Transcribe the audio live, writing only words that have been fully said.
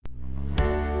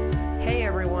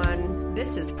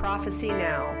This is Prophecy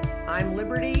Now. I'm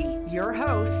Liberty, your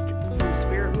host from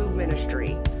Spirit Move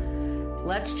Ministry.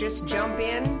 Let's just jump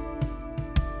in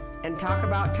and talk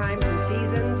about times and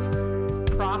seasons,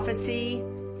 prophecy,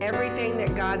 everything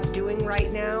that God's doing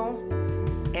right now,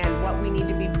 and what we need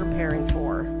to be preparing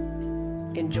for.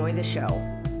 Enjoy the show.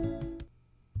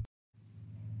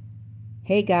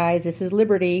 Hey guys, this is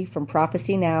Liberty from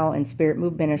Prophecy Now and Spirit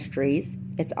Move Ministries.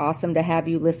 It's awesome to have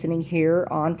you listening here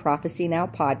on Prophecy Now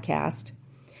podcast.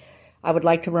 I would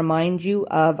like to remind you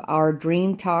of our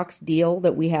Dream Talks deal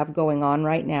that we have going on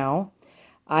right now.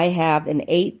 I have an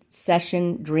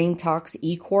 8-session Dream Talks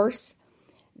e-course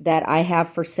that I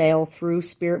have for sale through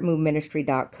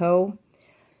spiritmoveministry.co.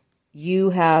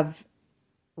 You have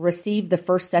received the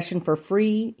first session for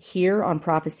free here on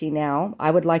Prophecy Now.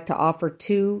 I would like to offer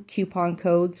 2 coupon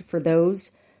codes for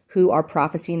those who are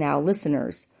Prophecy Now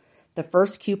listeners. The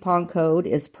first coupon code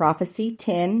is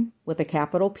Prophecy10 with a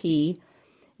capital P.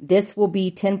 This will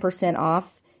be 10%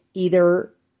 off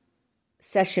either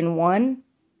session 1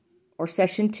 or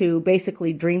session 2,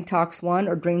 basically Dream Talks 1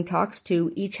 or Dream Talks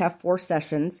 2, each have 4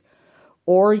 sessions,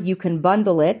 or you can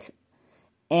bundle it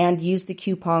and use the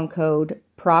coupon code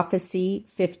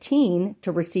Prophecy15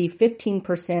 to receive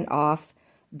 15% off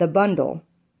the bundle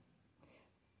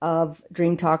of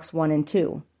Dream Talks 1 and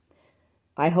 2.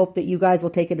 I hope that you guys will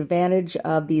take advantage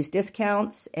of these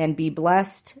discounts and be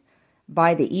blessed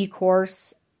by the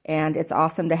e-course, and it's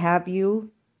awesome to have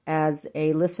you as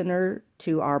a listener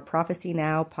to our Prophecy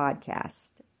Now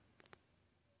podcast.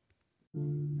 I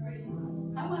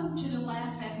want you to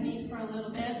laugh at me for a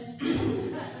little bit.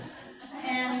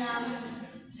 And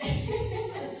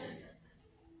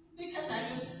because I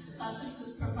just thought this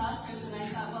was preposterous, and I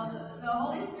thought, well, the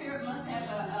Holy Spirit must have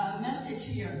a message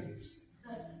here.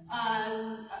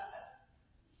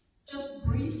 Just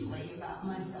briefly about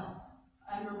myself.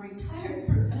 I'm a retired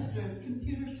professor of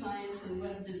computer science and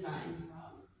web design.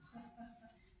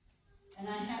 And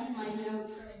I have my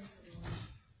notes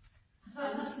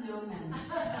on snowmen.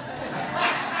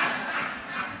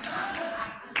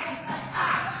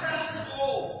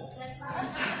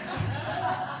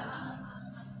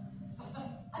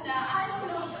 Now, I don't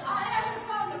know, I haven't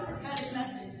found a prophetic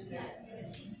message yet.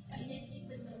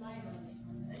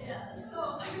 Yeah, so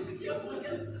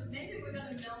maybe we're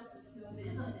going to melt the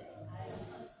snowman today.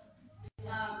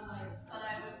 But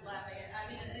I was laughing. I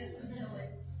mean, it's so silly.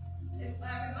 If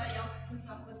everybody else comes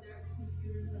up with their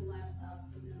computers and laptops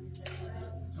and everything,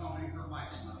 right? Don't make her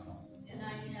mic's not on. And I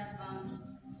have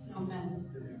snowmen.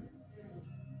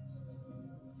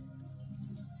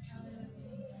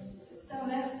 So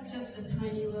that's just a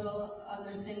tiny little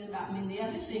other thing about me. The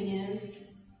other thing is,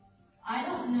 I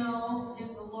don't know if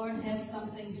the Lord has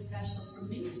something special for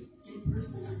me in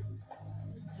person,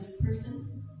 this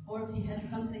person, or if He has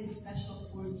something special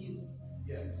for you.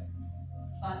 Yeah.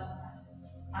 But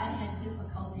I had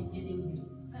difficulty getting you.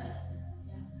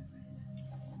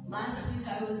 Last week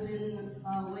I was in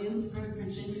Williamsburg,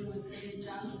 Virginia with Cindy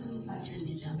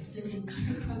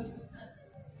Kirkwood.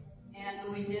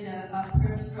 And we did a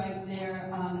prayer strike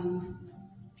there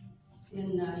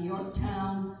in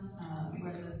Yorktown,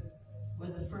 where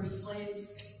the first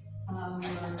slaves were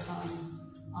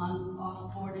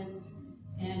off-boarded.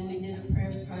 And we did a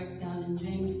prayer strike down in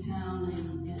Jamestown,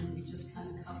 and we just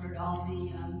kind of covered all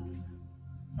the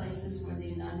places where the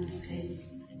United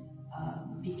States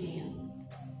began.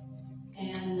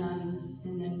 And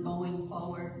then going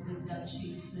forward with Dutch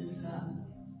Sheets'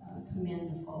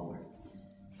 command forward.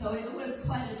 So it was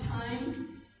quite a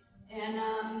time,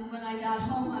 and when I got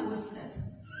home, I was sick.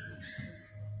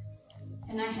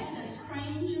 And I had the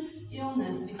strangest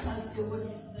illness because it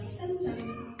was, the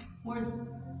symptoms were,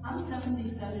 I'm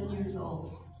 77 years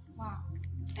old. Wow.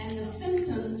 And the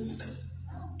symptoms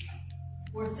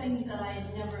were things that I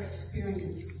had never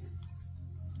experienced.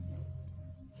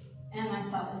 And I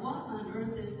thought, what on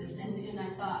earth is this? And I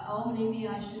thought, oh, maybe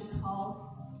I should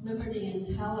call Liberty and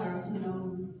tell her, you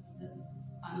know,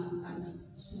 I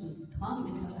shouldn't come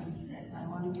because I'm sick. I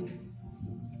want to get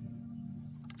people sick.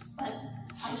 But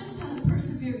I just kind of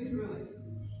persevered through it.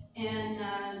 And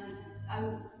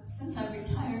since I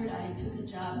retired, I took a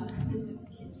job. I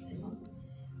can't say one.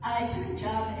 I took a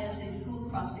job as a school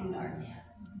crossing guard.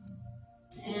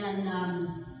 And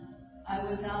I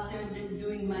was out there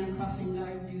doing my crossing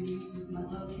guard duties with my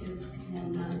little kids.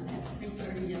 And at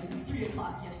 3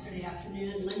 o'clock yesterday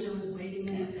afternoon, Linda was waiting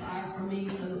in the car for me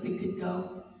so that we could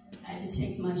go. I had to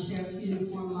take my sheriff's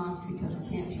uniform off because I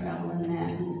can't travel in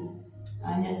that. And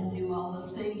I had to do all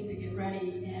those things to get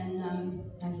ready. And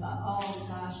I thought, oh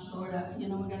gosh, Lord,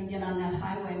 we're going to get on that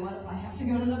highway. What if I have to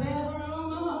go to the bathroom?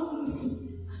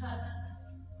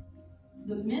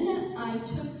 the minute I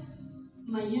took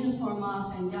my uniform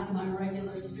off and got my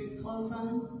regular street clothes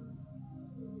on,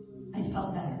 I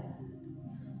felt better.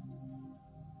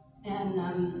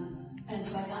 And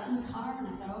so I got in the car and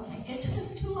I thought, okay, it took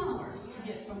us 2 hours to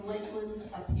get from Lakeland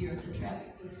up here. The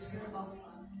traffic was terrible.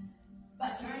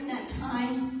 But during that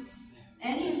time,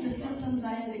 any of the symptoms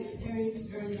I had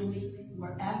experienced during the week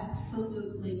were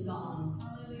absolutely gone.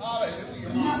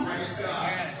 Hallelujah. Nothing.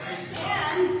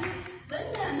 And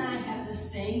Linda and I have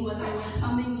this thing, whether we're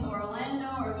coming to Orlando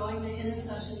or going to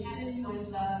Intercession City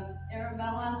with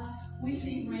Arabella, we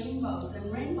see rainbows,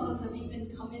 and rainbows have even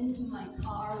come into my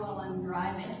car while I'm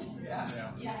driving.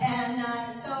 Yeah.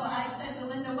 And so I said to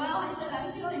Linda, well, I said,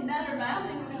 I'm feeling better, but I don't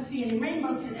think we're going to see any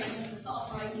rainbows today because it's all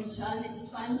bright and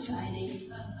sun shining.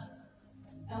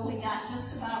 And we got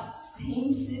just about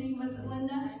Haines City, was it,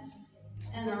 Linda?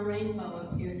 And a rainbow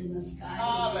appeared in the sky.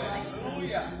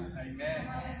 Hallelujah.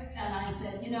 Amen. And I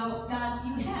said, you know, God,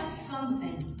 you have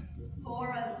something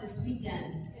for us this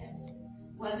weekend.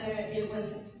 Whether it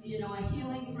was, you know, a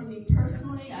healing for me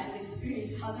personally, I've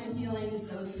experienced other healings.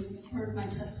 Those who've heard my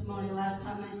testimony last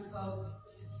time I spoke,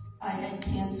 I had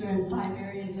cancer in 5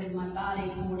 areas of my body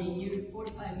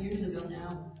 45 years ago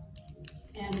now,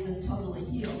 and was totally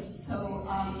healed. So,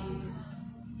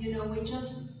 you know, you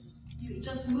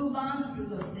just move on through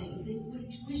those things.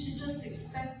 We should just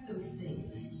expect those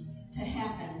things to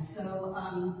happen. So,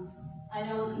 I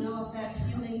don't know if that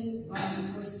healing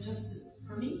was just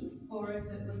for me, or if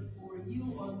it was for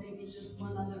you, or maybe just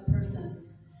one other person.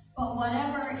 But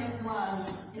whatever it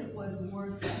was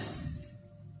worth it.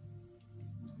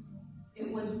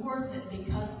 It was worth it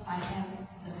because I have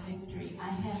the victory. I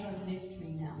have a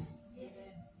victory now.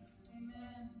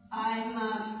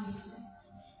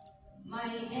 My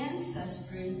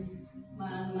ancestry,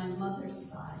 on my mother's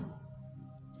side,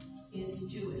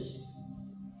 is Jewish.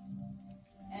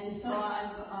 And so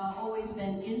I've always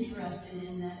been interested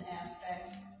in that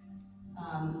aspect.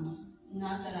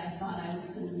 Not that I thought I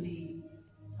was going to be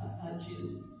a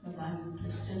Jew, because I'm a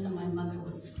Christian and my mother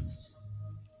was a Christian.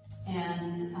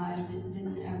 And I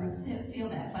didn't ever feel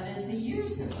that. But as the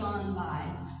years have gone by,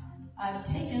 I've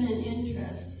taken an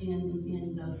interest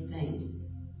in those things.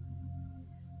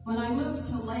 When I moved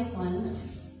to Lakeland,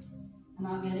 and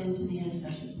I'll get into the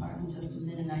intercession part in just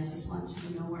a minute, I just want you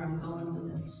to know where I'm going with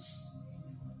this.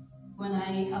 When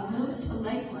I moved to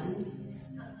Lakeland,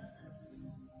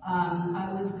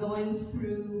 I was going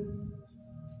through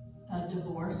a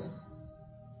divorce,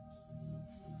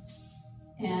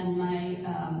 and my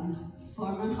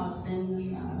former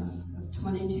husband of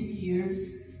 22 years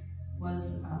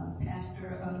was a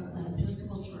pastor of an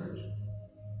Episcopal church,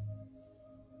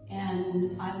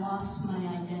 and I lost my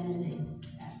identity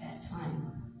at that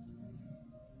time.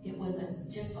 It was a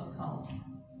difficult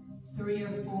 3 or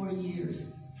 4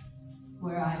 years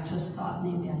where I just thought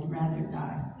maybe I'd rather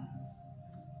die.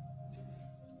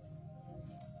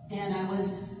 And I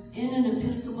was in an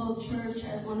Episcopal church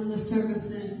at one of the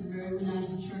services, a very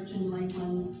nice church in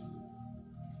Lakeland.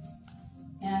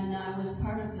 And I was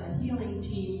part of the healing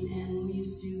team, and we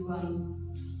used to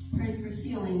pray for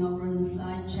healing over in the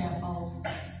side chapel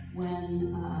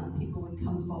when people would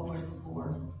come forward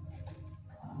for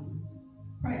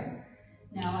prayer.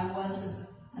 Now, I was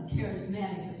a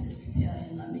charismatic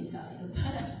Episcopalian, let me tell you, but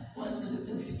I wasn't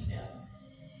Episcopalian.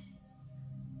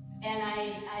 And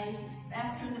I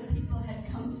after the people had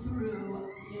come through,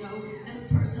 you know,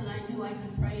 this person, I knew I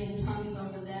could pray in tongues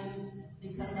over them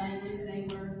because I knew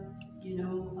they were, you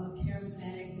know, a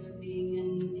charismatic good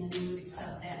being and they would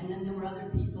accept that. And then there were other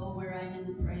people where I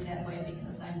didn't pray that way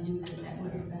because I knew that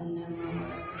would offend them or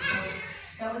whatever. So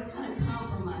that was kind of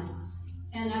compromised.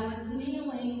 And I was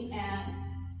kneeling at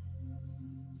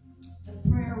the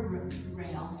prayer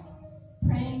rail,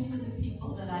 praying for the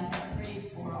people that I had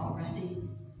prayed for already.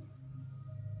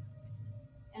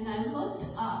 And I looked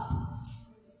up,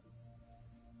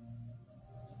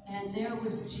 and there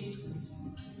was Jesus.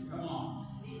 Come on.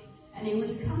 And he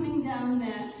was coming down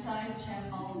that side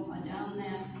chapel, down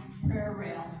that prayer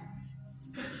rail.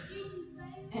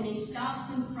 And he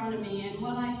stopped in front of me, and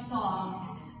what I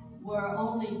saw were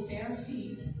only bare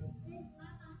feet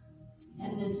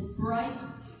and this bright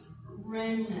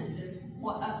raiment,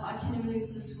 I can't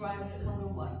even describe the color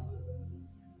white.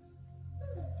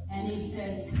 And he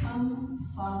said, "Come,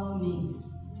 follow me."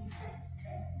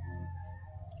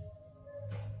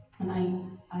 And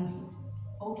I said,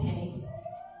 "Okay."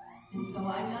 And so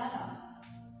I got up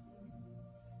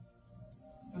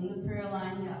from the prayer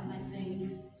line, got my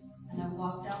things, and I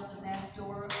walked out the back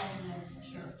door of the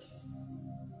church.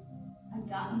 I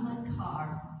got in my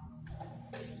car,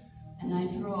 and I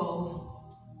drove,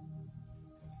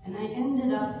 and I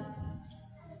ended up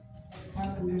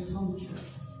Carpenter's Home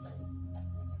Church.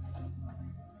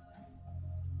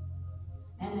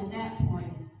 And at that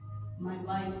point, my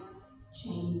life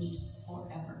changed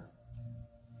forever.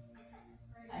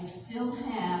 I still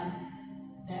have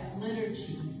that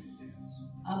liturgy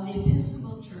of the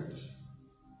Episcopal Church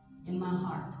in my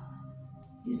heart.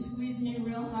 You squeeze me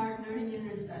real hard during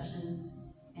intercession,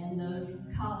 and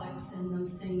those colics and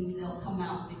those things, they'll come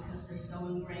out because they're so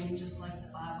ingrained, just like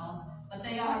the Bible. But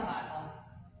they are Bible.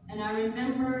 And I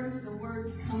remember the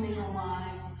words coming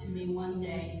alive to me one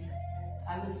day.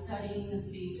 I was studying the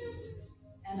feast,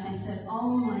 and I said,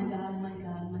 oh my God, my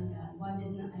God, my God, why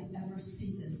didn't I ever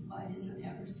see this? Why didn't I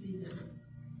ever see this?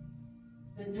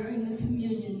 But during the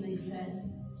communion, they said,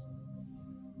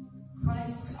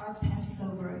 Christ, our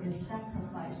Passover, is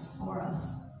sacrificed for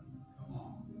us.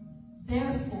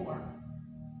 Therefore,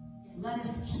 let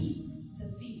us keep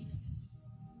the feast.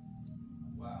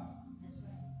 Wow.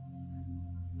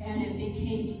 And it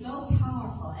became so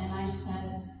powerful, and I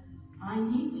said, I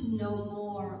need to know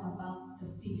more about the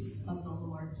feast of the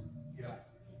Lord. Yeah.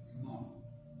 Come on.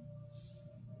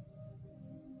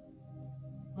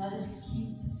 Let us keep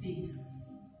the feast.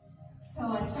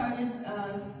 So I started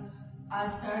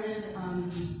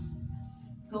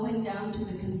going down to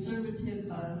the conservative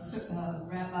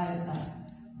rabbi,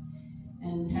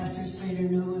 and Pastor Strader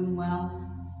knew him well,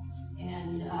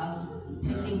 and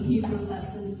taking Hebrew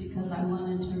lessons because I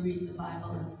wanted to read the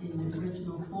Bible in the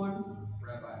original form.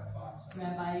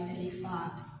 Rabbi Eddie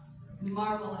Fox,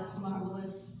 marvelous,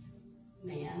 marvelous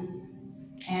man,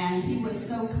 and he was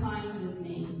so kind with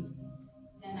me.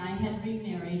 And I had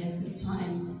remarried at this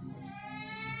time,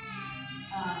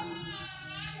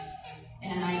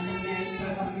 and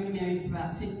I'd been remarried for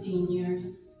about 15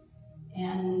 years.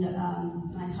 And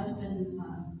my husband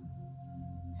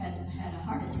had a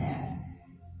heart attack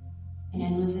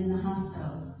and was in the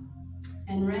hospital.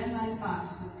 And Rabbi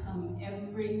Fox would come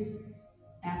every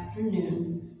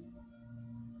afternoon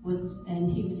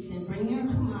and he would say, bring your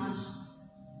Chumash,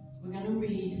 we're going to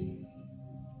read.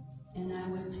 And I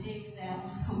would take that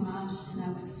Chumash and I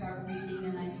would start reading,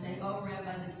 and I'd say, oh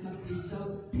Rabbi, this must be so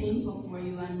painful for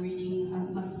you. I'm reading, I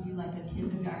must be like a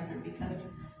kindergartner,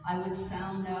 because I would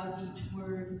sound out each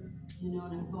word, and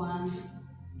I'd go on.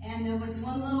 And there was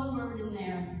one little word in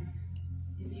there.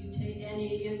 If you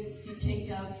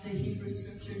take out the Hebrew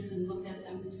scriptures and look at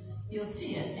them, you'll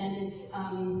see it. And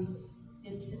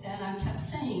and I kept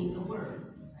saying the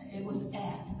word. It was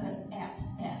at.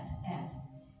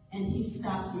 And he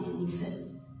stopped me and he said,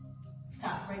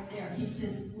 stop right there. He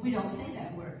says, we don't say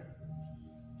that word.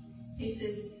 He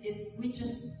says, we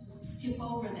just skip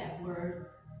over that word.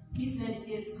 He said,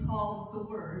 it's called the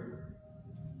word,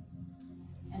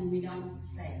 and we don't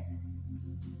say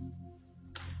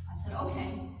it. I said,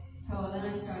 okay. So then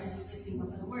I started skipping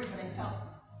over the word, but I felt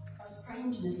a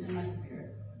strangeness in my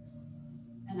spirit.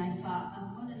 And I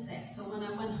thought, what is that? So when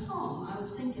I went home, I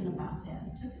was thinking about that.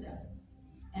 I took it up.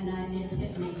 And it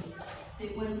hit me.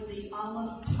 It was the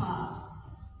Aleph Tav,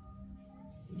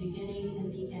 the beginning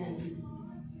and the end.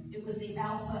 It was the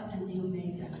Alpha and the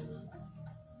Omega.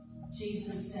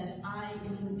 Jesus said, I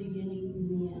am the beginning and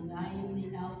the end. I am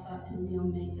the Alpha and the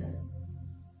Omega.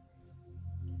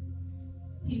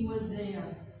 He was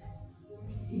there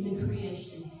in the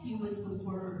creation. He was the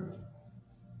Word.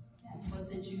 That's what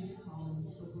the Jews call him,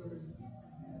 the Word.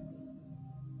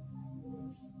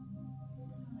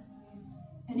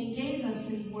 And he gave us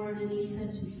his word, and he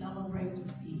said to celebrate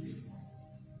the feast.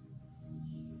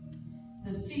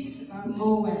 The feasts are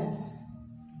moeds.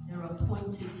 They're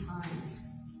appointed times.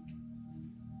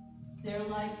 They're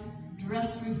like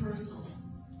dress rehearsals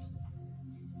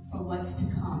for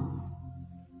what's to come.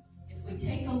 If we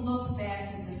take a look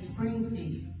back at the spring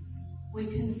feast, we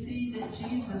can see that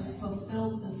Jesus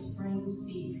fulfilled the spring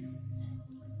feast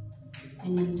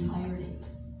in entirety.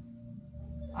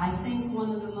 I think one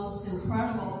of the most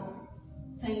incredible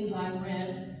things I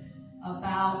read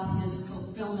about his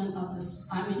fulfillment of this,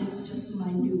 it's just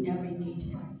minute, every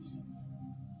detail.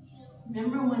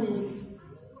 Remember when his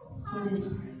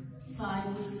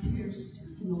side was pierced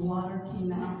and the water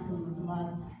came out from the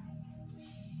blood?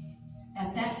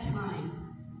 At that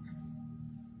time,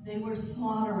 they were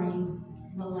slaughtering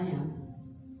the lamb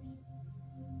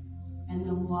and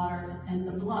the water and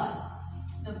the blood.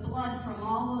 The blood from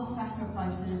all those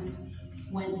sacrifices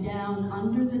went down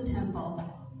under the temple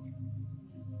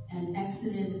and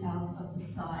exited out of the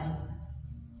side,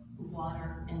 the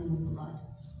water and the blood.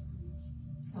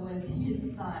 So as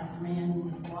his side ran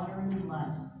with water and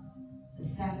blood, the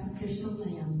sacrificial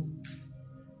lamb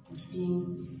was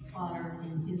being slaughtered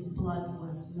and his blood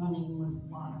was running with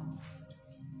water.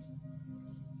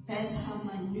 That's how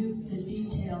minute the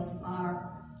details are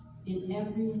in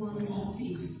every one of the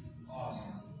feasts.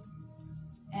 Awesome.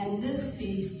 And this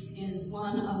feast is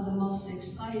one of the most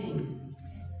exciting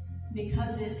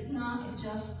because it's not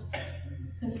just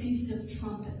the Feast of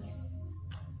Trumpets.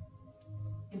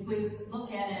 If we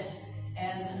look at it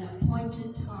as an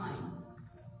appointed time,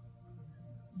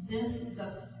 the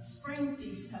spring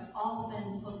feasts have all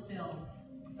been fulfilled.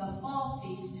 The fall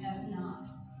feasts have not.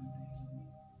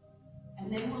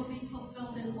 And they will be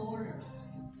fulfilled in order.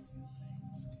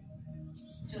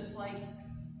 Just like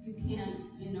you can't,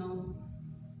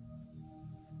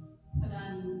 put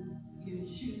on your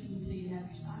shoes until you have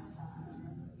your socks on.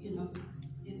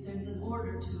 There's an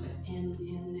order to it, and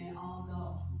they all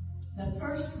go. The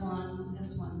first one, the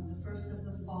first of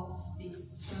the fall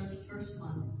feast, the first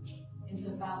one,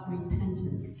 is about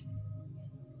repentance.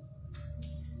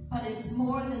 But it's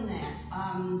more than that,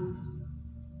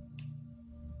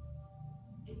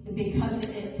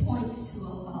 because it points to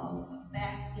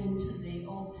back into the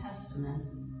Old Testament,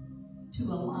 to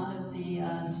a lot of the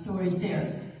stories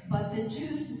there. But the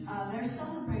Jews, they're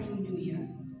celebrating New Year.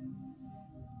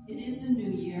 It is the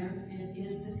New Year. It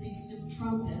is the Feast of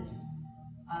Trumpets.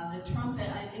 The trumpet,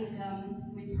 I think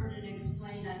we've heard it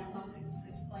explained. I don't know if it was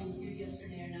explained here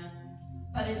yesterday or not.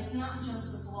 But it's not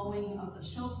just the blowing of the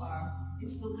shofar.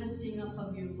 It's the lifting up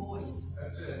of your voice.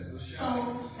 That's it. The shout.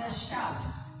 So the shout.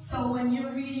 So when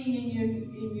you're reading in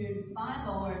your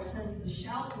Bible where it says the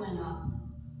shout went up,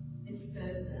 it's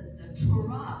the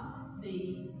Torah,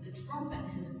 the trumpet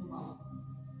has blown.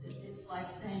 It's like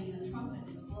saying the trumpet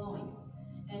is blowing.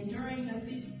 And during the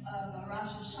feast of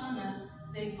Rosh Hashanah,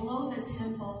 they blow the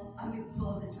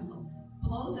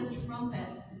trumpet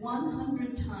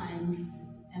 100 times,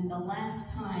 and the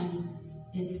last time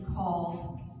it's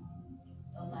called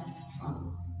the last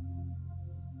trump.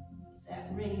 It's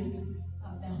that ring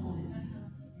of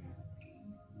Bethlehem.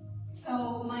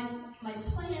 So my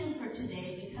plan for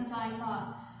today, because I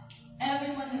thought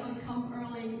everyone that would come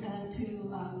early to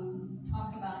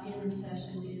talk about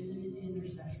intercession is an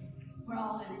intercessor. We're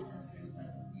all intercessors, but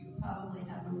you probably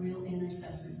have a real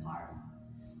intercessor's heart.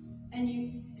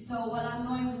 So what I'm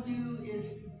going to do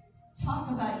is talk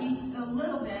about a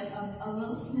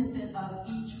little snippet of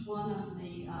each one of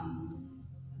the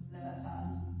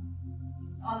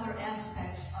other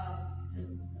aspects of the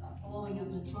blowing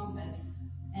of the trumpets,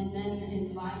 and then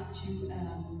invite you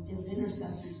as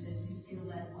intercessors, as you feel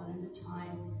that one at a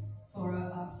time, for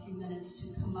a few minutes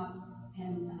to come up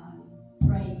and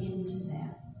pray into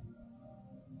that.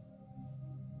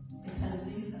 Because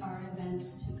these are events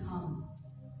to come.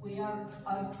 We are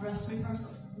a dress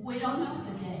rehearsal. We don't know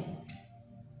the day.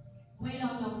 We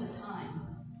don't know the time.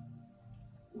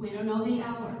 We don't know the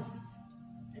hour.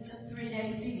 It's a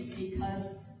 3-day feast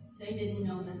because they didn't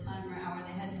know the time or hour.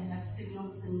 They had to have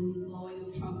signals and blowing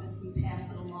of trumpets and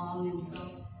pass it along. And so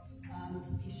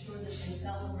to be sure that they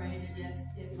celebrated it,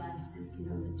 it lasted,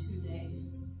 the 2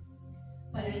 days.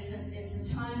 But it's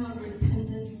a time of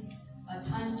repentance, a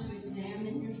time to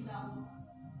examine yourself,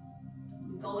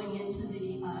 going into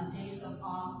the days of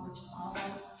awe which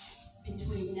follow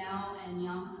between now and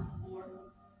Yom Kippur,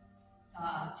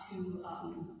 to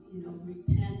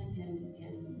repent and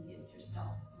get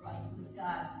yourself right with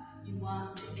God.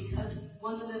 Because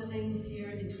one of the things here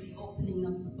is the opening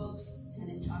of the books, and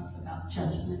it talks about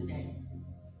Judgment Day.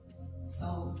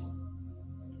 So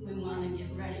we want to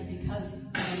get ready,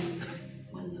 because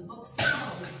when the books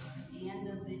close at the end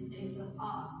of the days of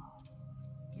awe,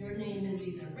 your name is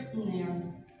either written there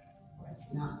or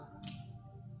it's not.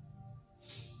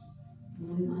 And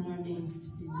we want our names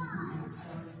to be written there, so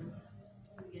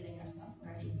we're getting ourselves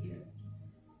ready here.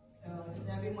 So is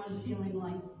everyone feeling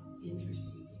like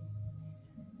interceding?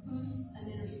 Who's an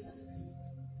intercessor?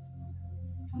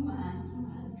 Come on.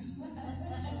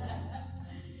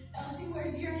 Elsie,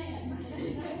 where's your hand?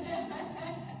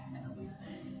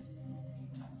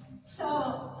 So,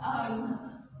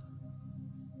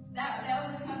 that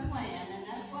was my plan, and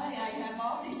that's why I have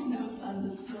all these notes on the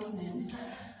snowman.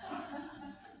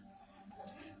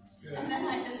 And then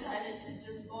I decided to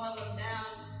just boil them down,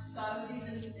 so I was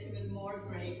even more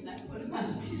great, and I put them on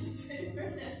a piece of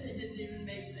paper. They didn't even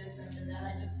make sense after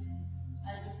that. I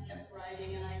just kept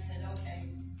writing, and I said, okay,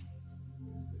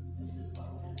 this is what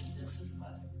we're going to do. This is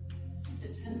what.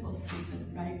 It's simple,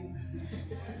 stupid, right?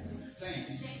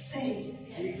 Saints. Saints.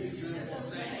 Yes. Simple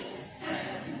saints.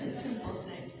 It's simple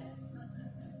saints.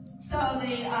 So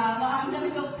I'm going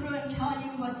to go through and tell you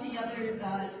what the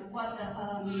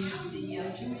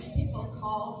Jewish people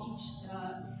call each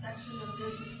section of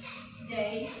this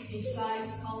day,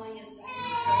 besides calling it the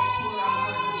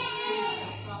Feast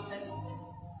of Trumpets.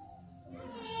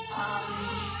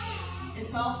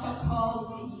 It's also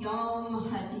called Yom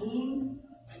Hadin,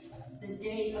 the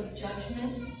Day of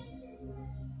Judgment.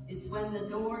 It's when the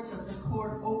doors of the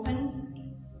court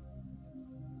open,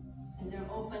 and they're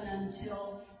open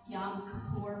until Yom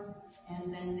Kippur,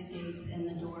 and then the gates and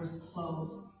the doors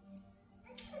close.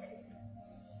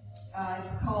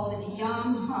 It's called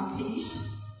Yom HaKish.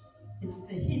 It's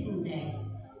the hidden day.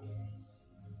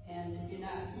 And if you're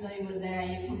not familiar with that,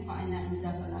 you can find that in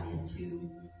Zephaniah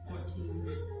 2:14.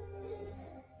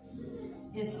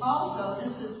 It's also,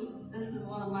 this is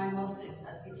one of my most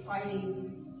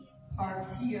exciting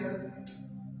parts here.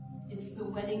 It's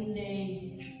the wedding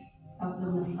day of the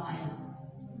Messiah.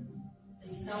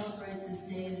 They celebrate this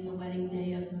day as the wedding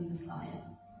day of the Messiah.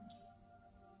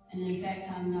 And in fact,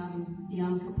 on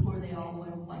Yom Kippur, they all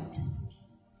wear white.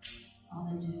 All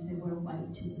the Jews, they wear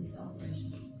white to the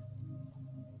celebration.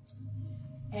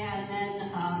 And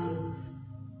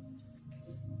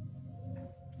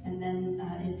then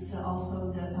it's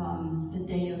also the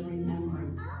day of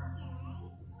remembrance.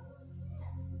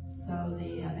 So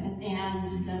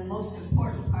and the most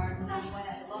important part, and that's why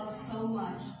I love so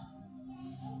much,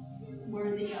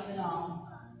 worthy of it all.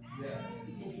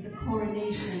 It's the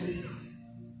coronation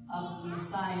of the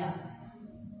Messiah,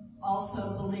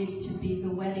 also believed to be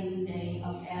the wedding day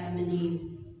of Adam and Eve.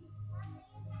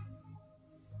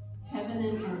 Heaven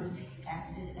and earth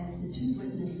acted as the two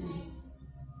witnesses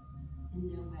in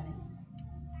their wedding.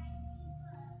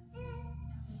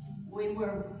 We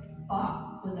were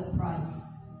bought with a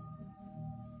price.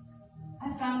 I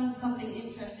found something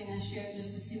interesting I shared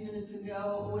just a few minutes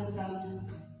ago with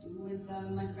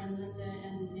my friend Linda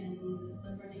and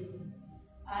Liberty.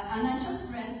 And I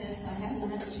just read this. I haven't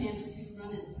had a chance to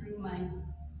run it through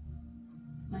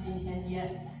my head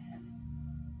yet.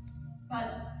 But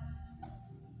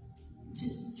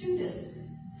Judas,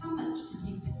 how much did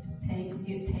he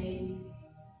get paid?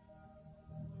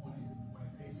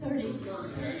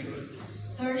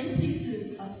 30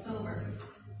 pieces of silver.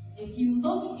 If you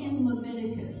look in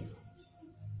Leviticus,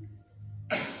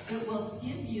 it will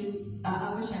give you,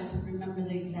 I wish I could remember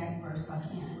the exact verse, so I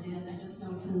can't do it. I just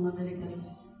know it's in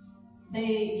Leviticus.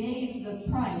 They gave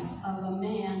the price of a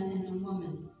man and a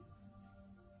woman.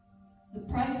 The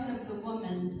price of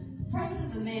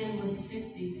the man was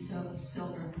 50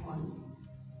 silver coins.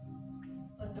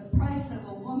 But the price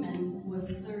of a woman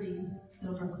was 30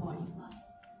 silver coins.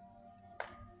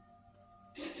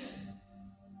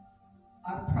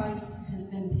 Our price has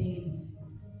been paid.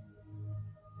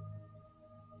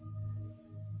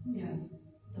 Yeah,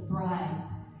 the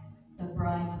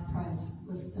bride's price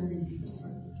was 30 silver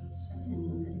in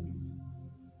Leviticus.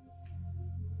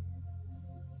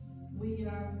 We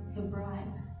are the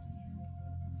bride.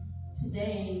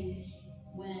 Today,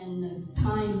 when the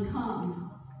time comes,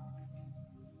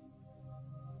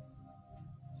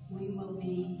 we will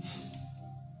be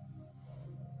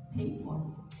paid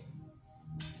for.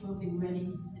 We'll be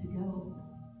ready to go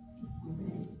if we're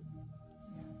ready.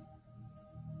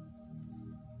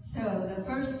 So the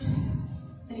first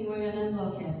thing we're going to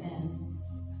look at then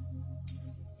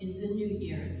is the new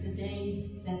year. It's the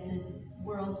day that the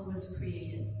world was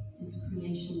created. It's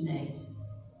creation day.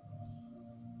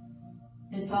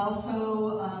 It's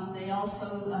also, they also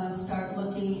start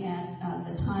looking at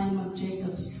the time of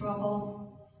Jacob's trouble,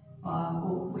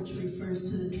 which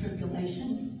refers to the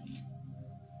tribulation.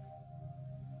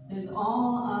 There's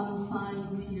all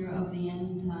signs here of the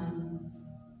end time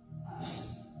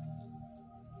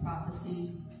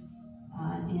prophecies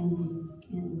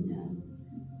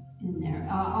in there.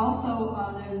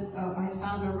 I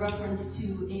found a reference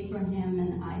to Abraham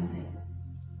and Isaac.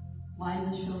 Why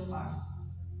the shofar?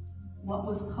 What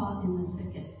was caught in the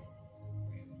thicket?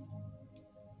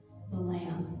 The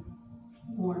lamb,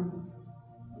 its horns.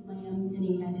 The lamb, and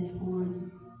he had his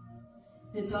horns.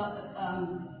 It's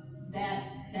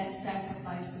that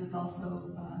sacrifice was also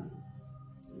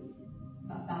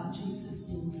about Jesus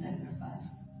being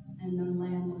sacrificed. And the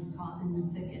lamb was caught in the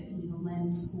thicket, and the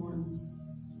lamb's horns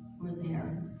were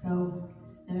there. So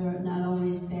there not only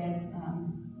is that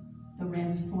the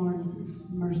ram's horn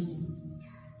is mercy,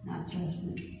 not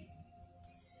judgment.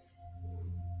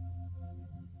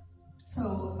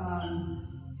 So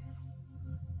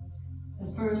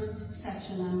the first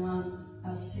section I want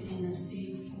us to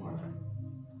intercede for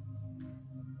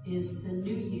is the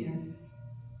new year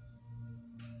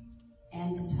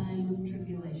and the time of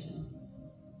tribulation,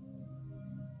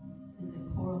 as it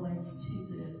correlates to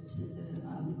the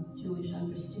Jewish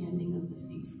understanding of the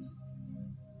feast.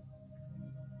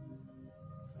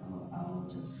 So I will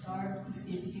just start.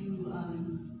 If you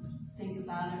think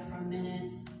about it for a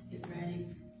minute, get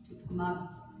ready to come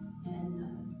up and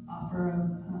offer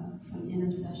some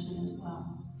intercession. confession as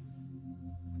well.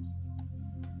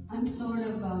 I'm sort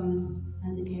of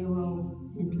an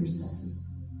arrow intercessor.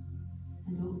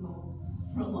 I don't go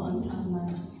for a long time.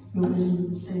 I just go in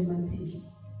and say my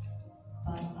piece.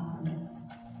 But I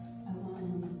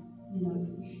want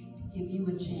to give you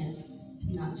a chance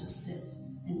to not just sit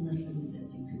and listen, that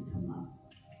you could come up.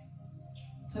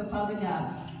 So, Father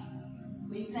God,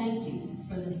 we thank you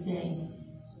for this day.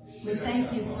 We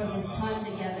thank you for this time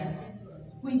together.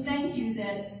 We thank you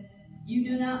that you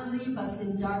do not leave us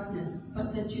in darkness,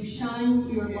 but that you shine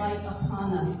your light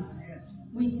upon us.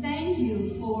 We thank you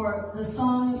for the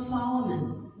Song of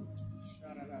Solomon.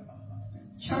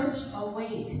 Church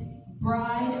awake,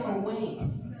 bride awake.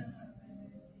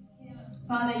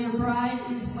 Father, your bride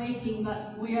is waking,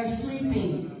 but we are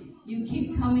sleeping. You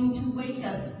keep coming to wake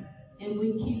us, and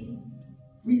we keep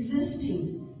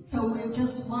resisting. So we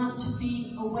just want to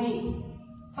be awake.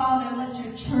 Father, let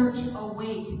your church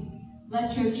awake.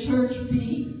 Let your church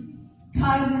be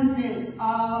cognizant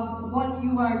of what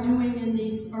you are doing in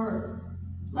this earth.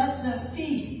 Let the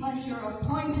feast, let your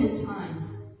appointed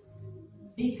times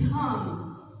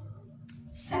become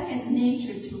second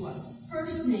nature to us,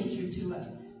 first nature to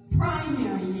us,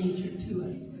 primary nature to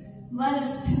us. Let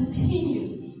us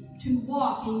continue to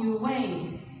walk in your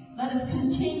ways. Let us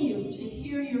continue to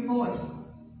hear your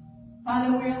voice.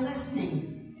 Father, we're listening.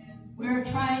 We're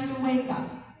trying to wake up.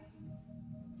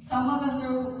 Some of us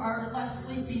are less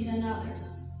sleepy than others.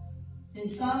 And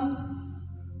some,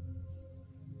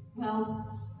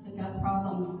 well, they've got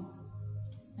problems.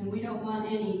 And we don't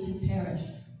want any to perish.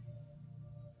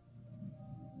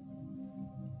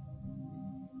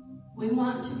 We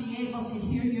want to be able to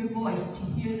hear your voice, to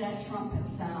hear that trumpet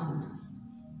sound.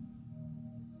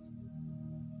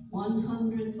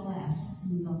 100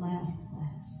 blasts in the last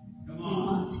blast. We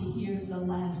want to hear the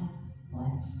last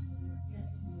blast.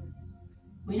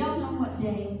 We don't know what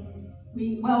day.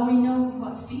 We know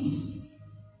what feast,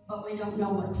 but we don't know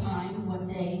what time, what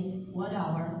day, what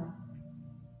hour.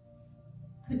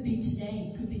 Could be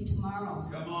today, could be tomorrow.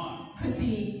 Come on. Could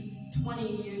be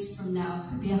 20 years from now,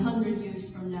 could be 100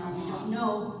 years from now. We don't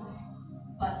know.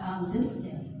 But on this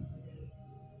day,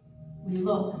 we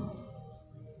look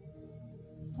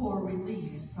for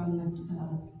release from the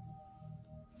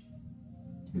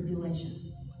tribulation.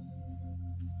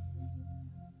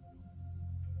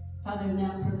 Father,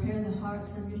 now prepare the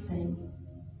hearts of your saints.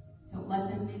 Don't let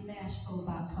them be bashful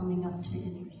about coming up to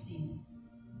intercede.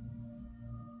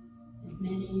 As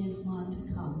many as want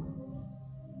to come.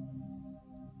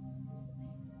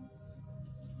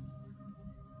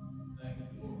 Thank you,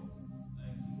 Lord.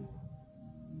 Thank you, Lord.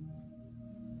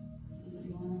 Somebody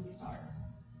want to start?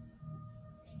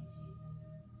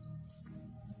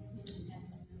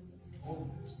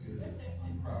 Oh, that's good.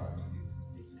 I'm proud of you.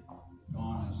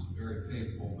 Dawn is a very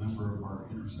faithful member of our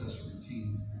intercessory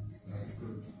team at our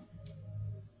church.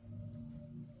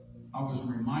 I was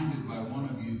reminded by one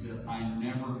of you that I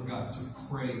never got to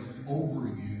pray over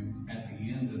you at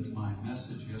the end of my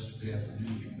message yesterday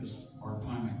afternoon because our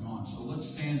time had gone. So let's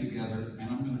stand together, and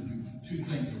I'm going to do two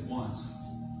things at once.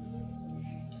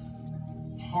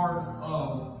 Part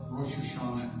of Rosh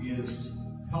Hashanah is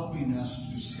helping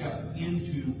us to step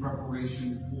into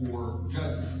preparation for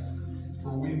judgment.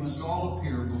 For we must all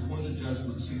appear before the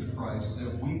judgment seat of Christ,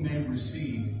 that we may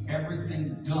receive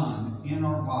everything done in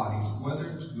our bodies, whether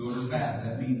it's good or bad.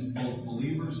 That means both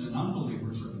believers and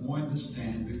unbelievers are going to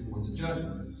stand before the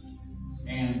judgment.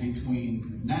 And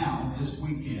between now, this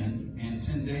weekend, and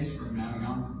 10 days from now,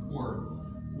 Yom Kippur,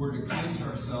 we're to cleanse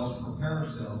ourselves, prepare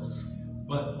ourselves.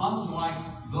 But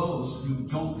unlike those who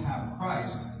don't have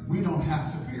Christ, we don't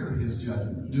have to fear his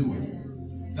judgment, do we?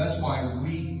 That's why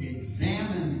we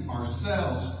examine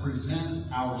ourselves, present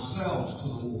ourselves to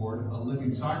the Lord, a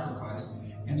living sacrifice.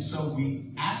 And so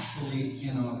we actually,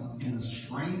 in a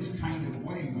strange kind of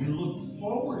way, we look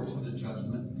forward to the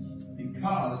judgment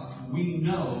because we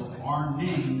know our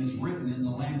name is written in the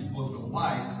Lamb's Book of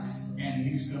Life, and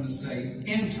he's going to say,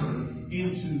 enter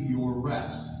into your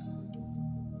rest.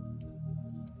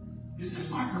 Is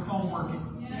this microphone working?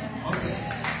 Okay.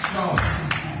 So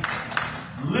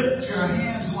lift your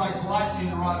hands like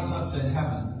lightning rods up to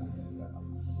heaven.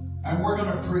 And we're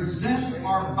going to present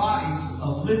our bodies a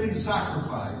living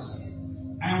sacrifice.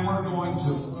 And we're going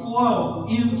to flow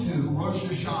into Rosh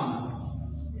Hashanah.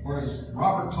 Or as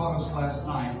Robert taught us last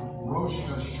night, Rosh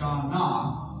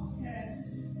Hashanah.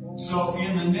 So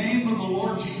in the name of the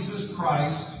Lord Jesus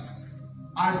Christ,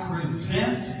 I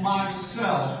present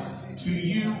myself to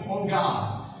you, O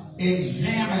God.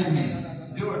 Examine me.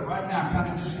 Do it right now. Kind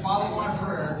of just follow my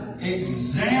prayer.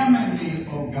 Examine me,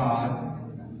 O God.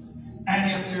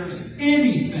 And if there's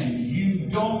anything you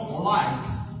don't like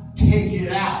take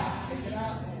it out.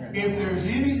 If there's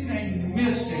anything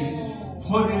missing,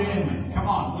 put it in there. Come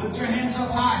on, lift your hands up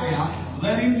high now.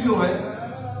 Let him do it.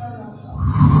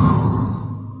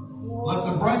 Let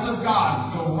the breath of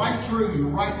God go right through you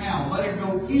right now. Let it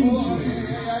go into you.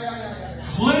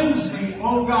 Cleanse me,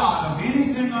 oh God, of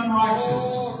anything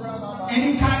unrighteous,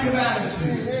 any kind of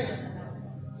attitude,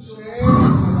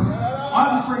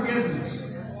 unforgiveness.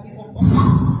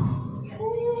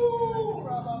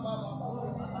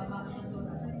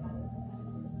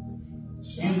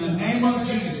 In the name of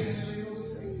Jesus.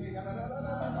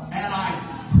 And I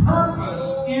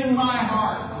purpose in my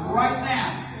heart right now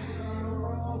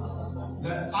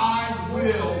that I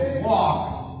will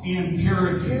walk in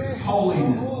purity,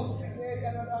 holiness.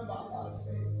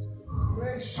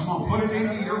 Come on, put it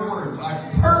into your words.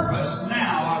 I purpose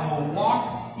now I will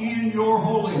walk in your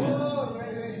holiness.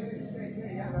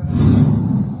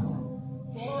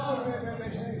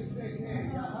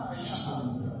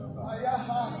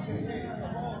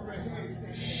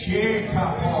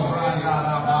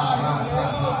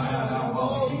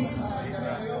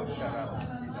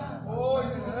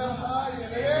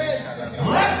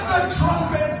 Let the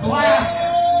trumpet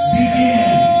blasts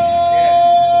begin.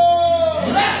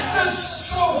 Let the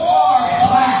shofar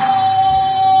blast.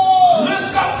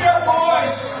 Lift up your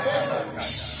voice.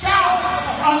 Shout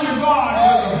unto God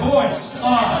with a voice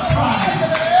of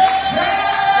triumph.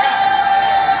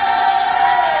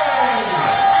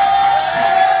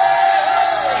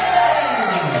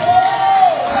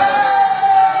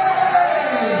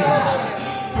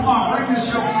 Come on, bring the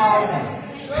shofar over.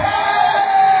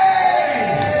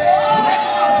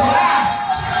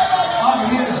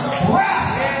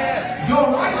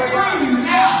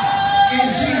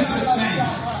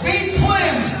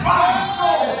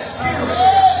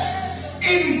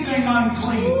 Anything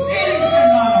unclean,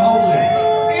 anything unholy,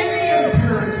 any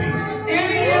impurity,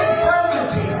 any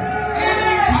infirmity,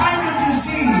 any kind of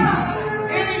disease,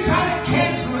 any kind of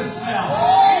cancerous cell,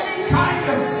 any kind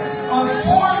of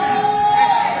torment.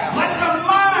 Let the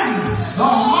mind, the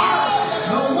heart,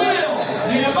 the will,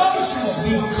 the emotions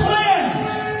be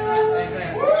cleansed.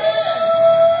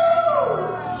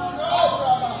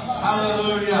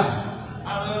 Hallelujah.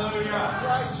 Hallelujah.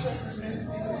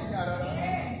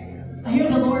 I hear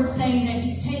the Lord saying that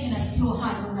He's taken us to a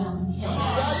higher realm in Him.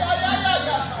 He's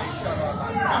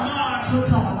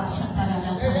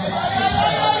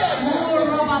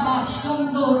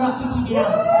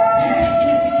taken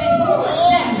us, He said, Who will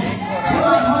ascend to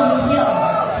my holy hill?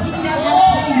 He that has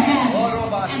clean hands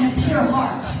and a pure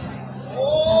heart. That's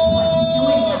what He's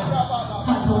doing now.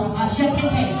 He said,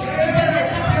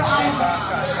 lift up your eye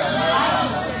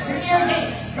gates, your ear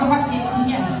gates, your heart gates to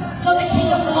Him, so the King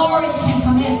of glory can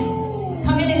come in.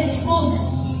 Come in its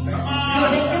fullness, so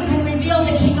that you can reveal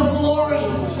the King of glory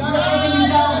wherever you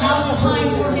go. Now's the time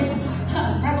for His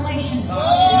revelation, the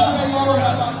King of glory.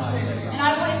 And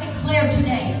I want to declare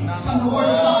today from the Word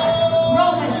of God,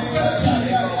 Romans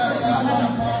 13, verse 11,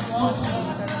 14.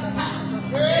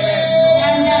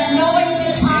 And that knowing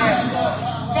the time,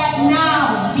 that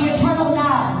now, the eternal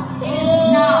now, it is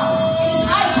now, it is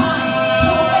high time to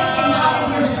awaken out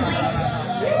of your sleep.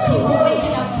 People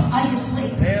waking up out of your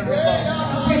sleep.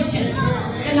 Christians,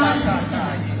 the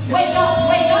non-Christians. Wake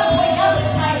up, wake up, wake up.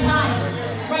 It's high time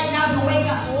right now to wake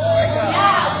up.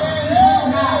 Now, eternal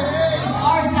now, is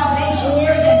our salvation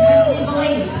nearer than when we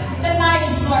believe. The night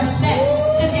is far spent,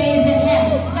 the day is at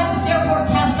hand. Let us therefore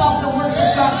cast off the works of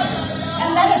darkness,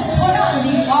 and let us put on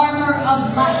the armor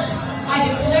of light. I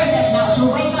declare that now to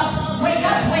wake up, wake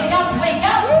up, wake up, wake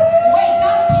up. Wake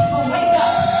up, people, wake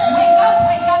up. Wake up,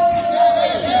 wake up to the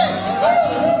revelation of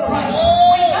Jesus Christ.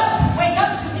 Wake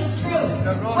up to His truth.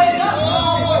 Wake up to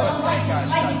all for the light, His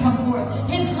light to come forth,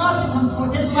 His love to come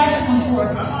forth, His light to come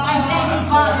forth. I thank you,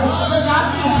 Father, for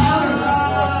godly encounters,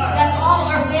 that all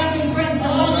our family and friends,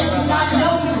 the ones that do not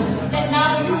know you, that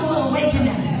now you will awaken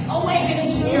them. Awaken them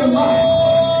to your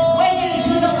love. Awaken them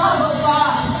to the love of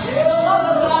God. The love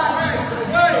of God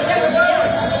never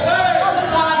fails us. The love of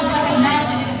God is like a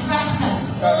magnet. It attracts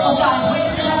us. Oh God,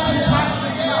 wake them up to the passion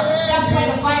of your love. That's why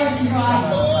the fire's in your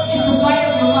eyes. It's the fire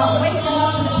of your love. Wake them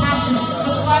up to the passion,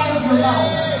 the fire of your love.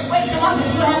 Wake them up if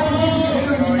you have to visit them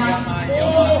during the night. If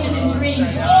you visit in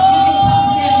dreams, you can come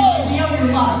to them and reveal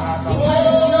your love. Because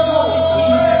it's your love that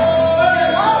changes us. Your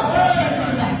love that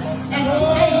changes us. And we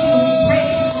thank you, we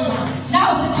praise you for now.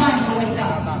 Now's the time to wake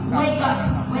up. Wake up,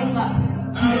 wake up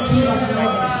to the King of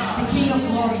glory. The King of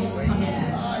glory has come in.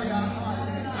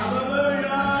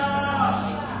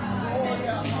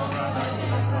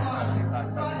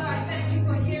 Father, I thank you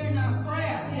for hearing our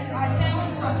prayer. I thank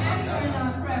you for answering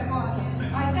our prayer, Father.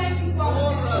 I thank you, Father,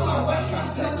 that you are waking up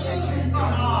your children,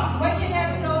 Father.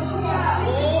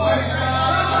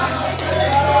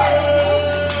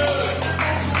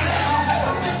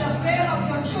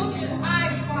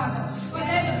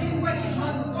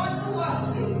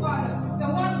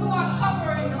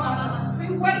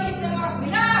 waking them up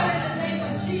now in the name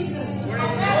of Jesus. No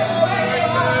matter where they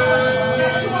are,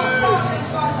 that you are calling,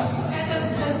 Father. And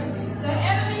the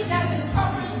enemy that is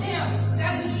covering them,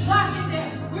 that is blocking them,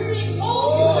 we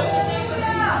remove you in the name of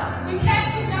Jesus. We cast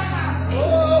you down our feet.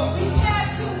 We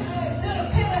cast you to the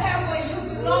pit of hell where you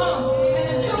belong. And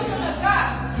the children of God,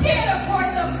 hear the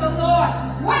voice of the Lord.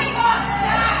 Wake up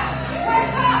now.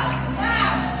 Wake up now.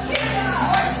 Hear his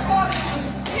voice calling you.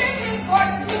 Hear his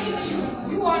voice speaking to you.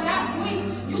 You are not weak.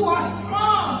 You are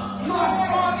strong. You are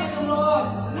strong in the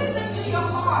Lord. Listen to your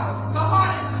heart. Your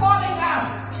heart is calling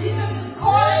out. Jesus is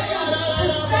calling you to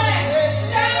stand.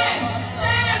 Stand.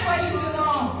 Stand where you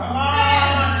belong.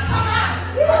 Stand. Come out.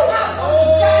 Come out from the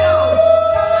shadows.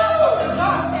 Come out from the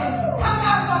darkness. Come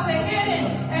out from the hidden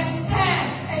and stand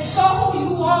and show who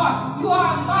you are. You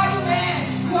are a mighty man.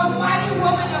 You are a mighty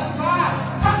woman of God.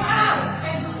 Come out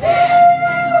and stand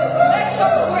and let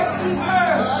your voice be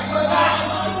heard when God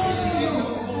is speaking to you.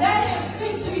 Let him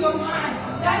speak to your mind.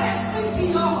 Let him speak to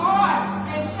your heart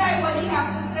and say what he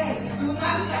has to say. Do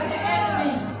not let the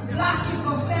enemy block you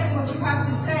from saying what you have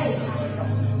to say.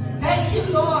 Thank you,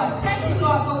 Lord. Thank you,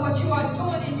 Lord, for what you are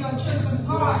doing in your children's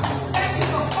heart. Thank you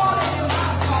for calling them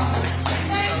out, Father.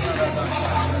 Thank you that you are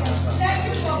calling them. Thank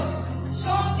you for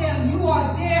showing them you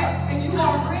are there and you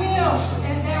are real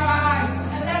in their eyes.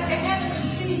 And let the enemy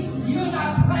see you're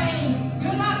not playing.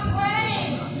 You're not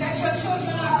playing. That your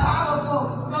children are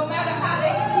powerful. No matter how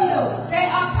they see you, they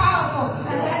are powerful.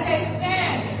 And that they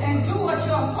stand and do what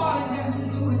you're calling them to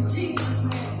do in Jesus'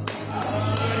 name.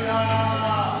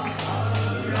 Hallelujah.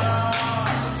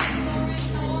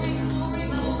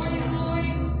 Glory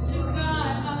to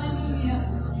God. Hallelujah.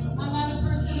 I'm not a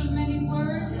person of many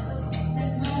words,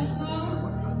 as most know,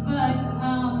 but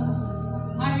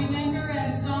I remember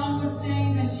as Dawn was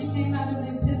saying that she came out of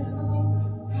the Episcopal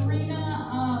arena.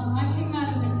 I came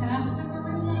out of the Catholic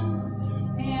arena,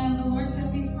 and the Lord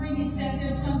set me free. He said,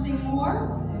 "There's something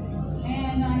more."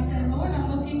 And I said, "Lord, I'm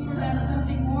looking for that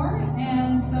something more."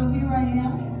 And so here I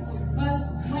am. But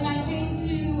when I came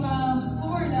to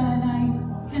Florida and I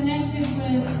connected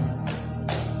with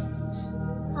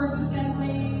First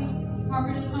Assembly,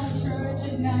 Harvard's Home Church,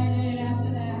 Ignited, after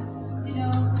that,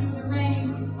 through the ranks,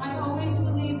 I always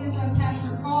believed in what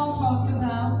Pastor Paul talked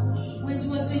about, which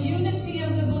was the unity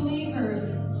of the believers.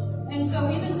 And so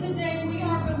even today, we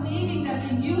are believing that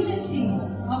the unity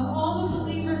of all the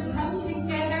believers come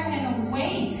together and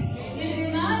awake. It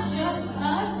is not just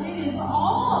us, it is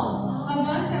all of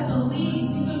us that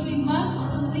believe, because we must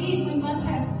believe, we must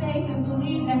have faith and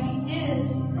believe that he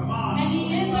is. And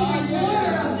he is a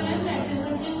rewarder of them that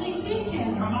diligently seek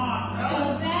him. So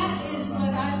that is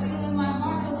what I feel in my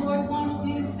heart the Lord wants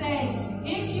me to say.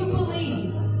 If you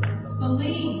believe,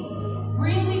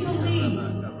 really believe,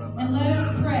 and let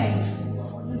us pray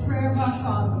the prayer of our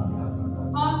Father.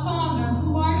 Our Father,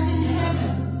 who art in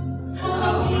heaven,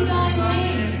 hallowed be thy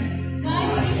name. Thy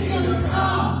kingdom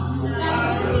come, thy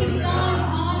will be done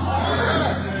on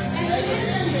earth as it is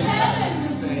in heaven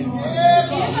with you, Lord.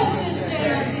 Give us this day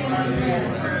our daily bread.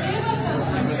 Give us our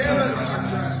trespasses.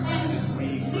 And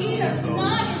lead us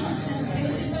not into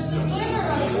temptation, but deliver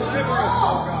us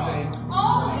from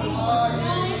all evil.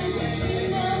 Thine is the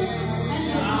kingdom and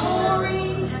the glory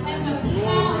and the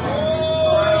power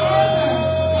forever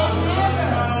and ever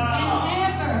and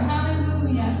ever.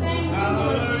 Hallelujah. Thank you,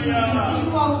 Lord Jesus. You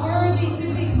are worthy to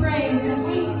be praised, and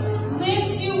we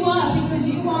lift you up because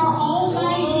you are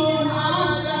almighty and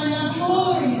awesome and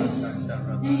glorious.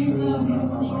 And we love your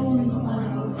glory,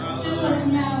 Father. Fill us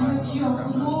now with your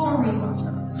glory.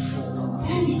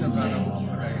 Thank you.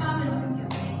 Hallelujah.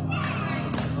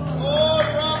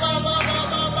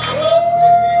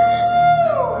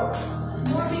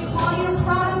 Lord, we call your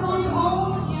prodigals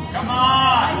home. Come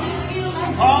on. I just feel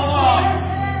that Call to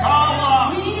them. Call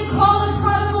them. we need to call the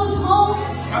prodigals home.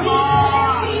 We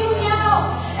declare to you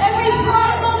now, every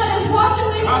prodigal that has walked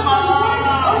away from the Lord,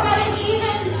 or that is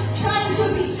even trying to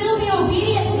still be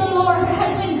obedient to the Lord, but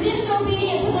has been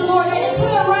disobedient to the Lord, I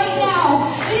declare right now,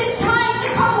 it is time to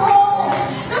come home.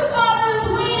 The Father is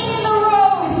waiting in the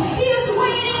road. He is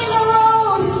waiting in the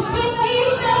road. He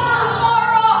sees them from far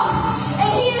off, and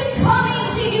he is coming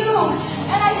to you.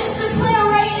 And I just declare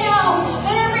right now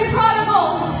that every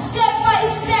prodigal, step by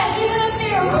step, even if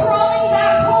they are crawling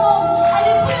back home, I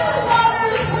declare the Father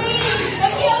is waiting,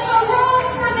 and he has a robe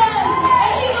for them,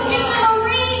 and he will give them a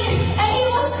ring, and he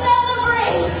will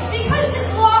celebrate because his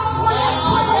lost one has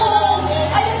come home.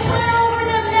 I declare over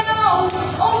them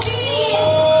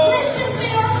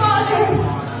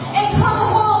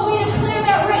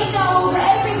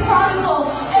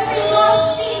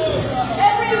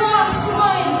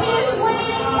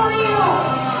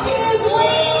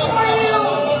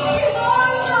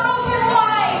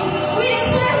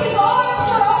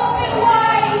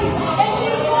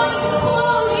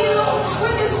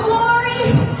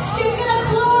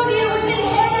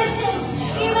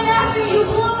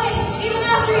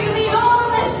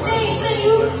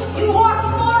reason you walked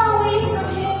far away from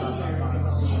Him.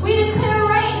 We declare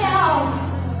right now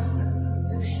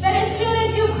that as soon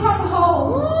as you come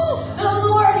home, the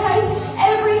Lord has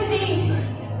everything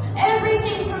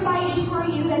provided for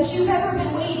you that you've ever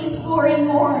been waiting for and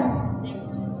more.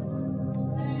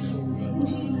 In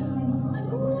Jesus' name.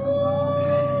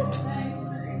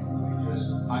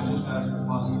 I just asked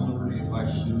Apostle Liberty if I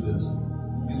could do this.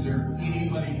 Is there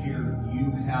anybody here,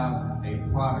 you have a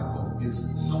prodigal? It's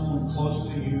someone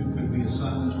close to you, could be a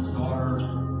son, daughter,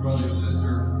 brother,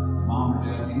 sister, mom or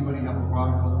dad. Anybody have a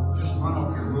prodigal? Just run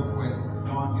up here real quick.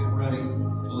 Dawn, get ready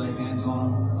to lay hands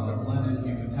on them. Glendon,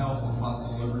 you can help.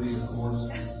 Apostle Liberty, of course.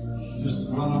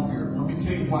 Just run up here. Let me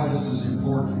tell you why this is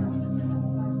important.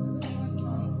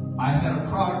 I had a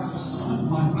prodigal son,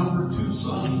 my number 2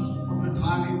 son. From the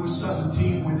time he was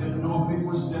 17, we didn't know if he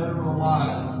was dead or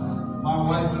alive. My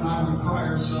wife and I would cry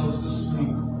ourselves to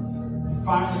sleep. He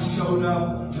finally showed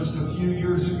up just a few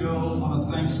years ago on a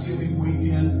Thanksgiving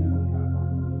weekend.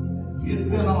 He had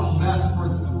been on meth for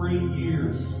 3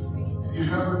 years. If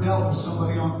you've ever dealt with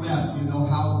somebody on meth, you know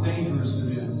how dangerous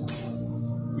it is.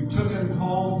 We took him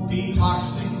home,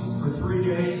 detoxed him for 3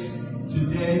 days.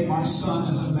 Today, my son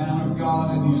is a man of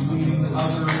God, and he's leading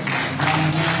other young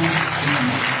men.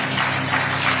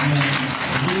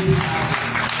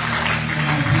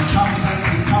 And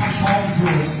he comes home to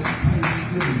us at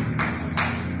Thanksgiving.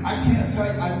 I can't tell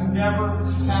you, I've never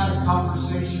had a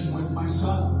conversation with my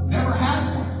son. Never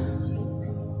had one.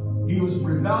 He was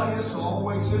rebellious all the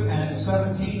way to, and at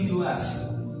 17 he left.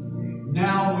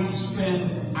 Now we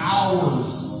spend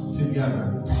hours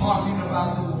together talking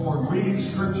about the Lord, reading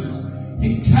scriptures.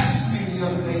 He texted me the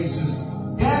other day, he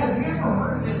says, Dad, have you ever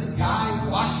heard of this guy,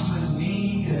 Watchman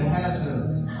Nee, that has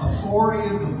an authority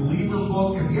of the believer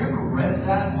book? Have you ever read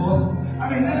that book? I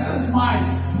mean, this is my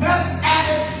meth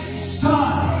addict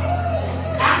son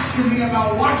asking me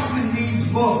about Watchman Nee's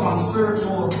book on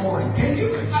spiritual authority. Can you,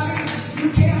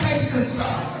 you can't make this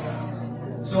up.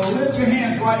 So lift your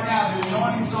hands right now. The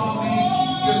anointing's on me.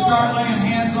 Just start laying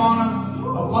hands on them.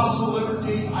 Apostle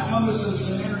Liberty, I know this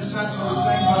is an intercessory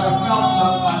thing, but I felt the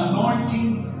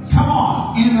anointing. Come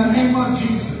on, in the name of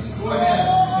Jesus. Go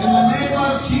ahead. In the name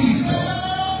of Jesus.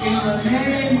 In the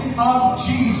name of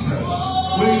Jesus.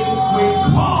 We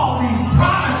call these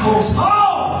prodigals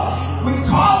home. We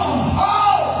call them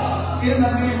home. In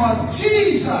the name of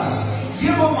Jesus.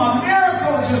 Give them a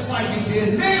miracle just like you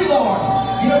did me, Lord.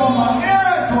 Give them a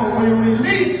miracle. We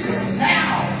release it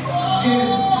now. In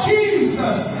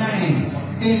Jesus' name.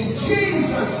 In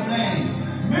Jesus'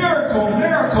 name. Miracle,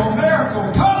 miracle,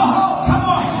 miracle. Come home. Come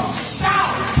on.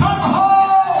 Shout. Come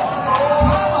home.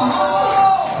 Come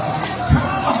home.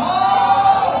 Come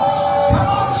home. Come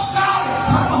on. Shout it.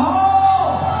 Come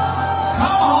home.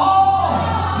 Come home.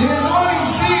 The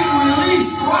anointing's being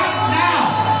released right now.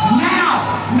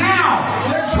 Now.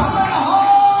 They're coming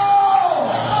home.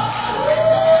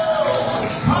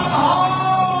 Come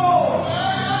home.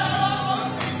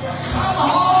 Come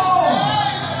home.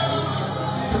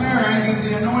 Come here, Angel.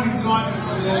 The anointing's on you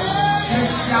for this. Just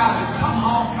shout it. Come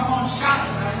home. Come on, shout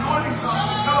it. The anointing's on you.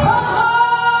 Go. Come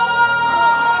home!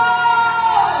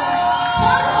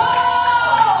 Come home!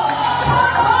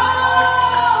 Come home!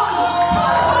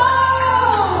 Come home!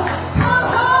 Come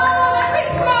home, every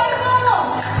prodigal!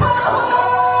 Come home!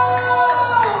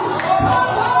 Come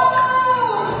home!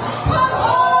 Come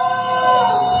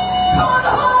home! Come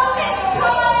home! It's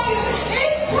time!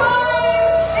 It's time!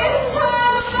 It's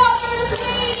time! The Father is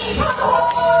waiting! Come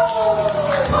home!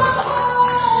 Come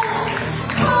home!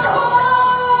 Come home!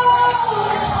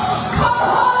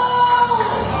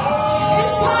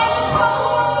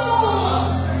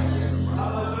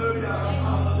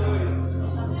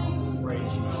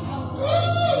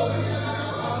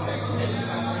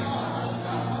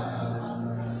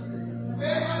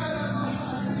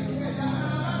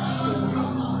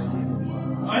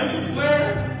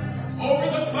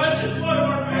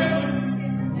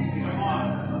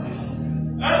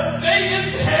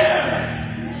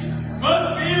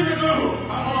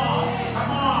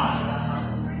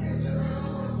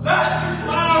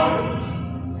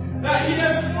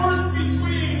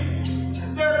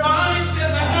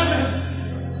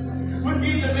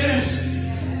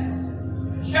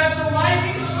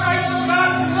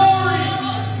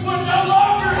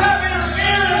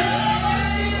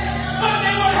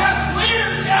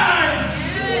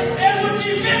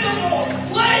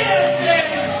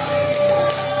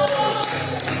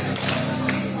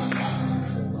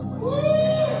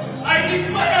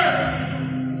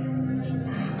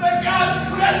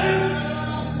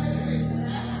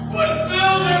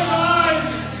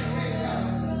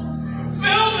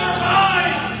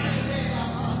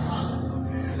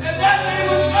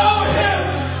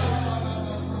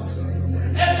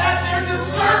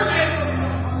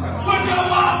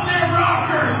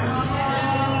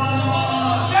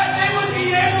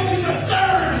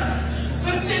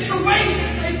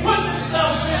 put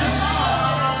themselves in,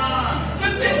 the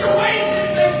situations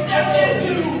they stepped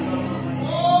into,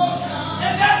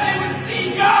 and that they would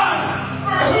see God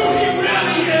for who He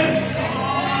really is.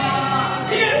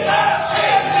 He is not a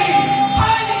pansy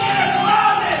hiding in a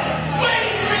closet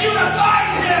waiting for you to find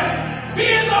Him. He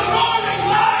is a roaring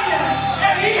lion,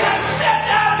 and He has stepped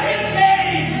out of His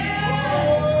cage,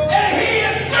 and He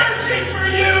is searching for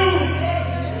you.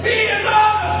 He is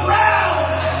on the prowl,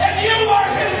 and you are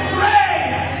His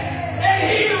prey, and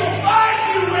He will find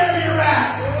you where you're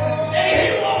at, and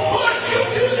He will push you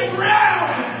to the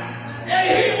ground, and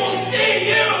He will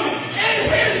see you in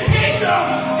His kingdom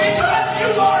because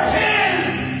you are His.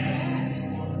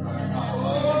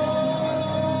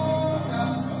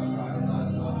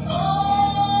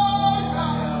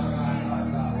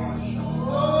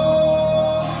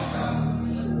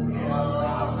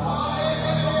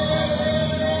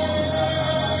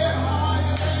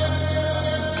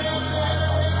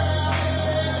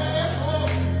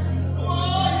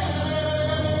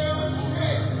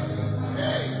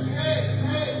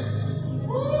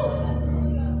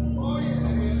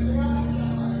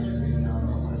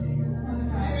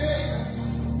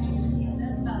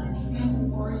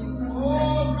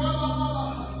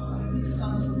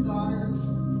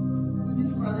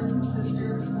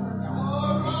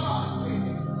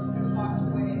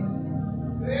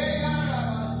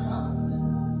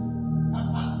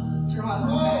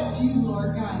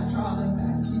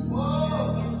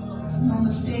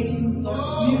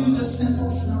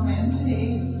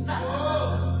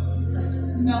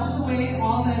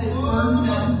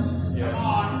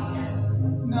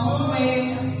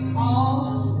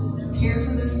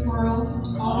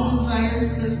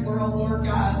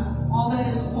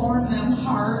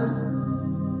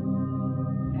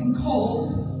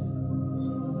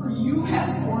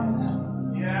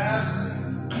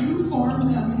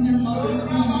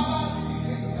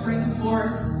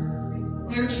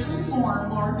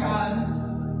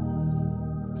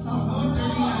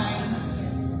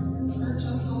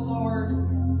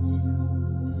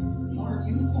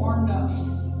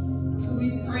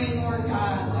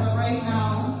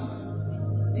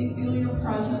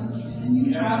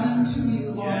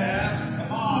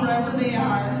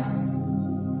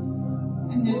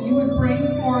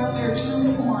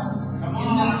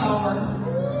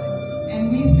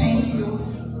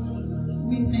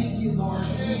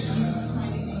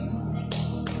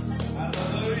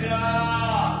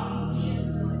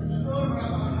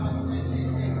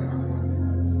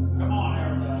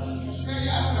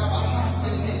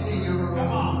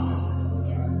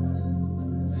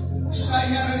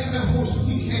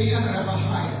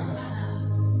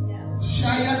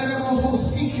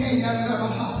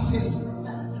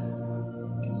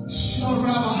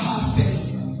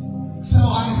 So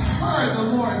I've heard the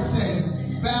Lord say,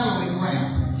 battling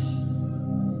ram.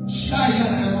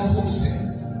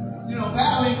 You know,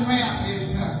 battling ram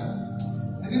is,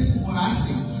 and this is what I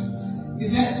see,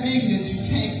 is that thing that you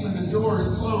take when the door is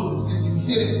closed and you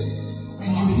hit it, and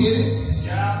you hit it,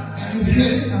 and you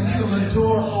hit it until the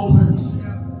door opens.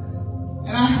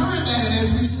 And I heard that, and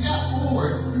as we step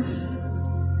forward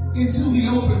into the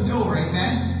open door,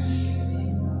 amen,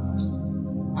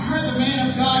 I heard the man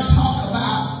of God talk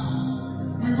about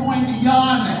we're going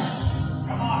beyond that.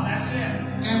 Come on, that's it.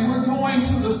 And we're going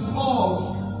to the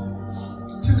spoils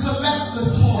to collect the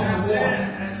spoils of war.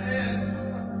 That's it.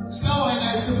 So, and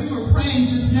as we were praying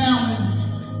just now,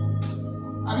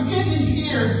 I began to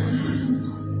hear,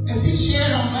 as he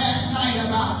shared on last night,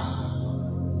 about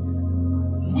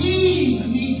we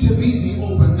need to be the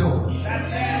open door.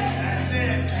 That's it. That's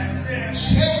it. That's it.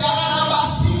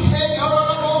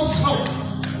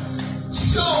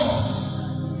 So,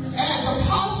 as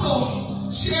Apostle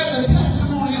shared the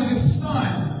testimony of his son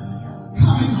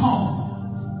coming home,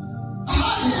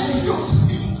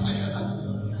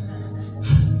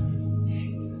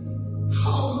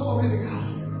 oh, glory to God.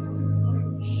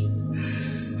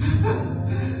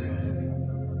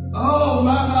 Oh,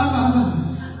 my.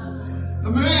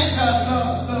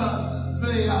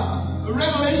 The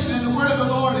revelation and the word of the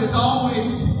Lord is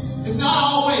not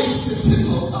always to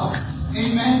tickle us.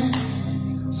 Amen.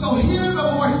 So hear the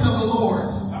voice of the Lord.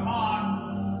 Come on.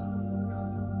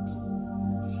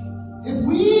 If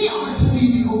we are to be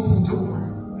the open door,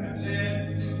 That's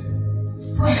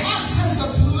it. perhaps there's a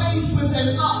place within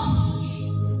us,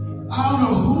 I don't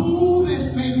know who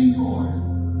this may be for,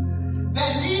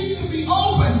 that needs to be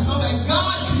open so that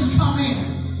God can come in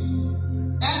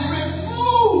and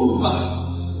remove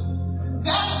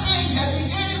that thing that the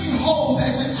enemy holds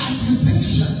as an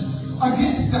accusation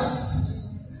against us,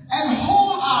 and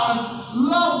hold our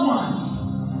loved ones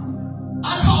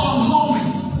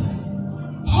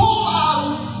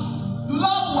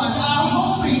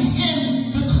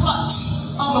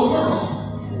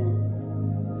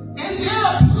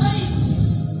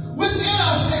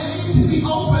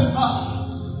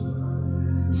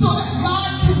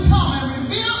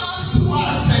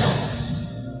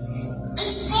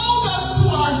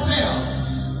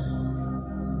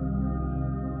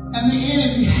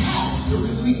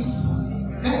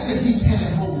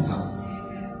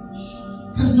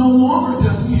longer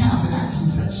does he have an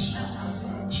accusation.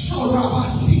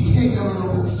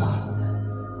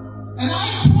 And I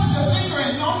ain't pointing a finger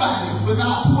at nobody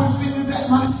without pointing fingers at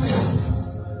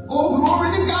myself. Oh, glory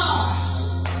to God.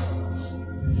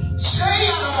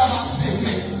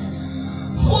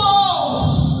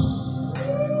 Whoa.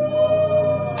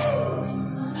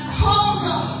 Oh,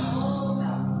 God.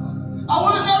 I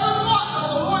would have never thought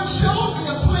the Lord showed me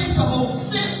a place of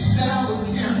offense that I was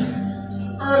carrying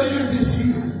earlier this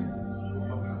year.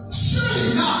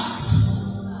 Surely not.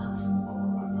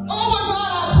 Oh my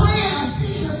God, I pray and I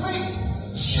seek your face.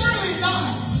 Surely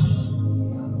not.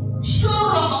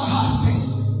 Sure,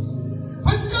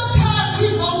 but sometimes we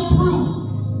go through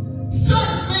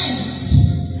certain things,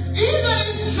 even if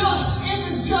it's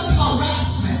just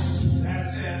harassment.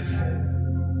 That's it.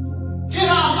 In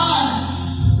our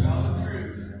minds. Tell the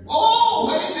truth.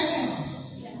 Oh, amen.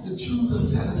 The truth will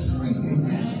set us free,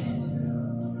 amen.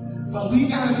 But we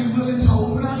got to be willing to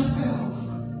open ourselves.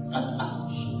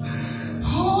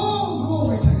 Oh,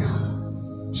 glory to God.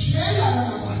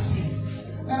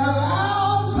 And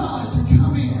allow God to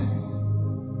come in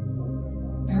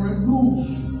and remove.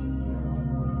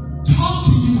 Talk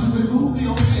to you and remove the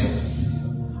offense.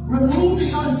 Remove the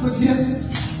unforgiveness.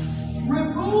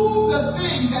 Remove the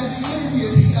thing that the enemy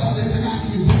has held as an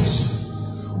accusation.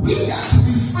 We've got to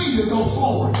be free to go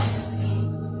forward.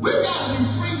 We've got to be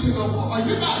free to go forward.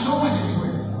 You're not going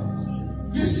anywhere.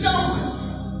 You're stumbling.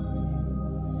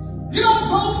 You don't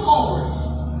go forward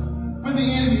when the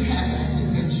enemy has an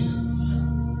accusation.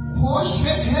 Oh,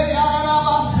 shit, hey,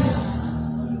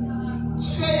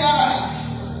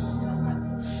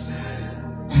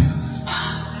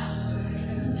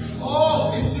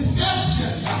 oh, it's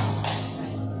deception.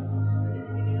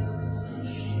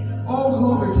 Oh,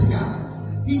 glory to God.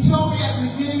 He told me at the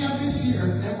beginning of this year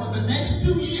that for the next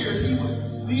 2 years,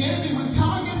 the enemy would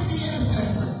come against the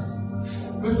intercessor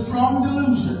with strong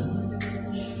delusion.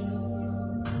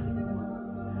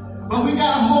 But we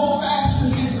got to hold fast to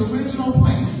his original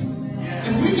plan.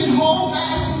 If we can hold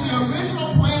fast to the original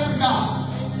plan of God,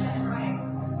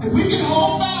 if we can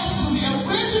hold fast to the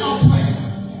original plan,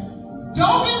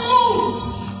 don't get moved.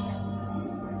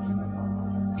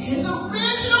 His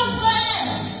original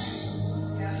plan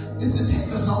is to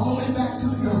take us all the way back to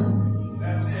the garden.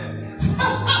 That's it.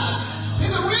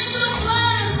 His original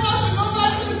plan is for us to go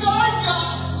back to the garden,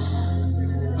 y'all.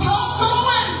 I'm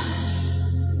going.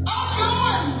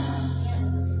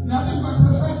 Nothing but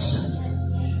perfection.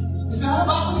 It's not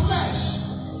about the flesh,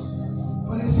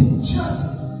 but it's just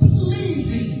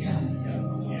pleasing him.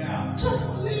 Yeah.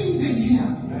 Just pleasing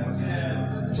him. That's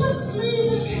it. Just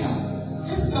pleasing him.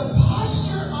 It's the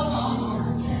posture of our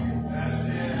heart. That's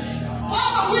it.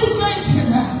 Father, we thank you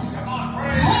now. Come on,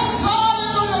 pray. Oh God,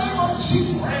 in the name of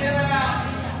Jesus. Pray it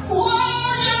out.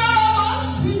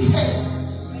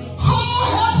 Oh,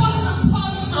 help us to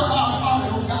posture our heart,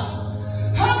 oh God.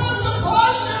 Help us to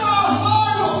posture our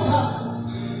heart, oh God.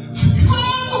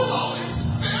 Come, Holy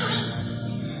Spirit.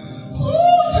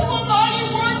 Oh, do a mighty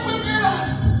work within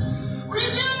us.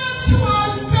 Reveal us to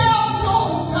ourselves,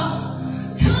 oh God.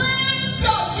 Cleanse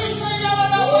us,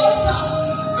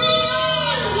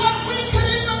 beyond what we can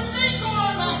even think or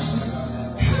imagine.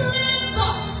 Cleanse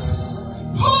us.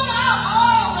 Pull out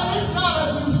all that is not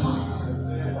of you, Father.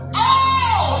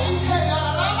 All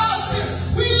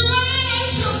we lay it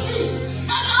at your feet.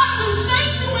 And God, we thank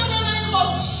you in the name of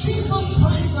Jesus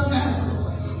Christ of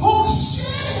Nazareth, who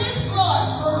shed his blood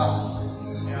for us.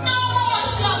 No more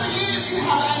shall the enemy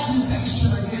have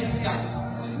accusation against us.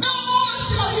 No more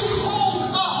shall he hold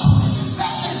up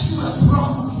that you have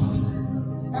promised.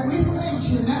 And we thank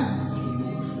you now.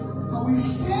 But we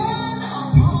stand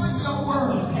upon your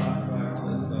word.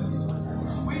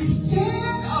 We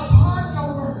stand upon your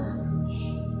word.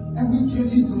 And we give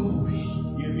you glory.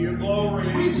 Give you glory.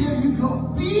 We give you glory.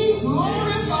 Be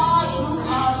glorified through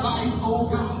our life, oh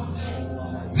God.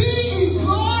 Be ye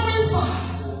glorified.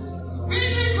 Be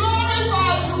ye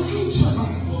glorified through each of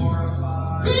us.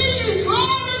 Be ye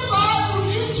glorified through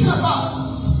each of us.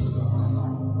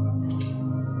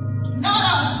 Not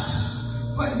us,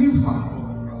 but you, Father.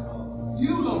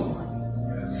 You, Lord.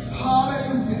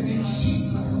 Hallelujah. In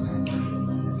Jesus' name.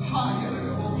 Hallelujah.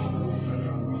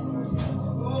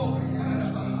 Oh,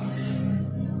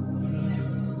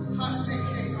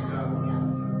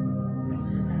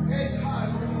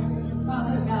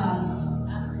 Father God,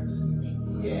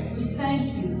 we thank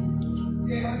you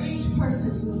for each person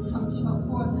who has come to show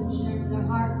forth and share their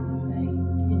heart today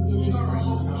in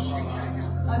intercession.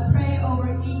 I pray over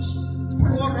each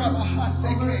person, over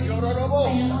each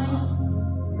family,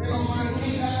 over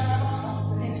each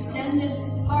extended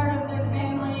part of their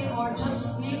family, or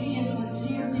just maybe as a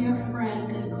dear, dear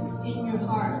in your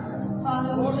heart.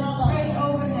 Father, we just pray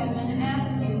over them and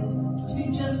ask you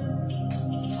to just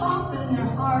soften their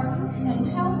hearts and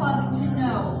help us to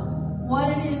know what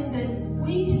it is that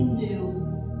we can do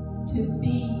to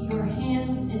be your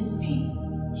hands and feet.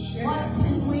 What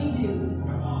can we do?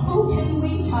 Who can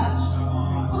we touch?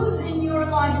 Who's in your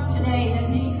life today that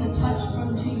needs a touch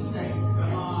from Jesus?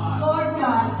 Lord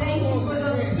God, thank you for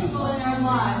those people in our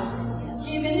lives.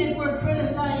 Even if we're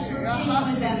criticized for being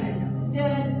with them.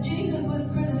 Jesus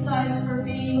was criticized for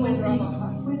being with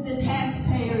the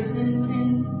taxpayers, and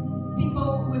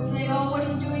people would say, oh, what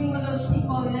are you doing with those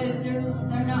people?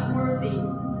 They're not worthy.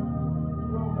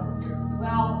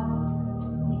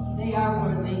 Well, they are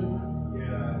worthy.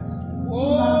 He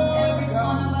loves every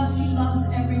one of us. He loves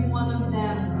every one of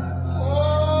them.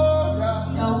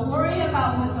 Don't worry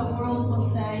about what the world will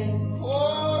say.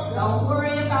 Don't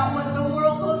worry about what the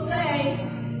world will say.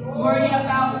 Worry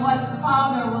about what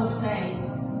Father will say.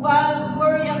 Well,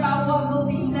 worry about what will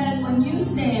be said when you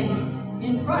stand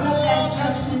in front of that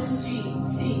judgment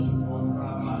seat.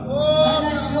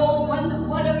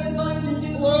 What are you going to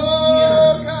do this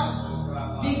year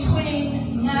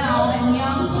between now and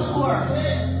Yom Kippur?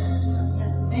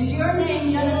 Is your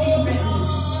name going to be written?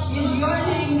 Is your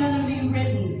name going to be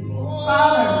written?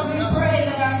 Father, we pray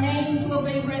that our names will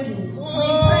be written. We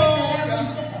pray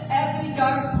that every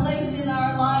dark place in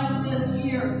our lives this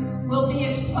year will be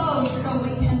exposed so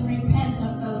we can repent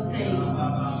of those things.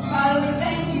 Father, we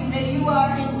thank you that you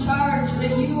are in charge,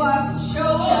 that you have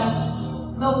showed us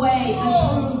the way, the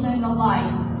truth, and the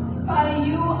life. Father,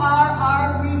 you are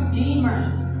our Redeemer.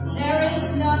 There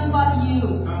is none but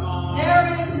you.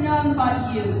 There is none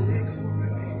but you.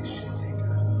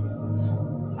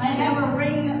 I have a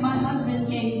ring that my husband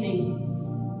gave me.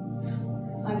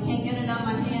 I can't get it on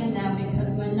my hand now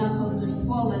because my knuckles are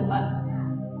swollen, but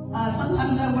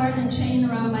sometimes I wear it in a chain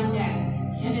around my neck.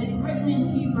 And it's written in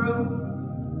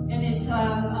Hebrew, and it's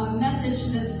a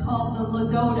message that's called the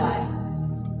Lagodai.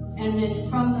 And it's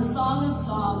from the Song of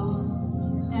Songs,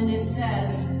 and it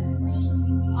says,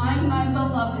 I'm my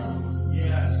beloved's,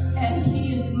 Yes. and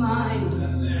he is mine.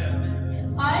 That's it.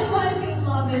 I'm my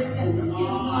beloved's, and he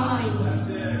is mine. That's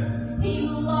it. He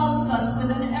loves us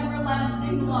with an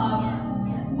everlasting love.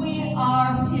 We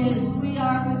are his. We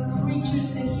are the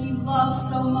creatures that he loves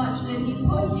so much that he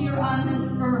put here on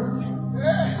this earth.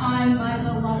 I'm my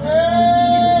beloved's, and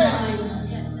he is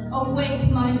mine.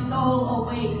 Awake, my soul,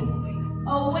 awake.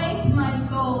 Awake, my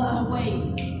soul,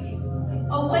 awake.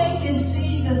 Awake and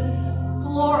see the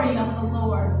glory of the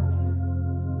Lord.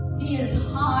 He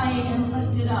is high and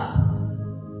lifted up,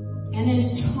 and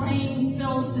his train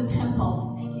fills the temple.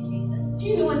 Do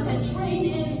you know what that train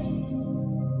is?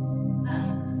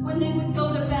 When they would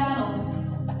go to battle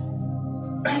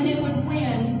and they would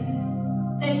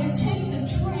win, they would take the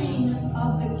train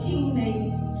of the king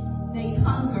they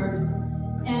conquered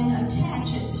and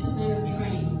attach it to their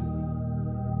train.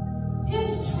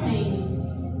 His train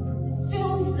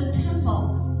fills the temple.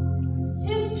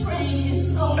 His train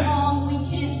is so long we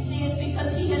can't see it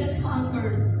because he has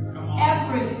conquered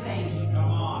everything.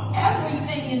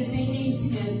 Everything is beneath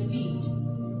his feet.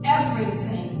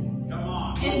 Everything.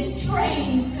 His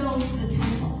train fills the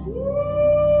temple.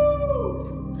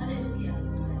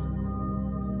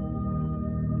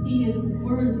 He is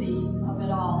worthy of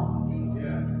it all.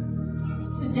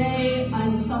 Today,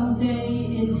 on some day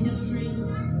in history,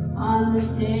 on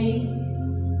this day,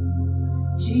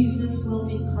 Jesus will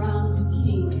be crowned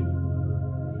king.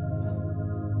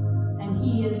 And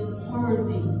he is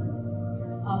worthy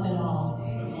of it all.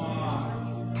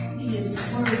 He is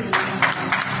worthy of it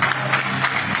all.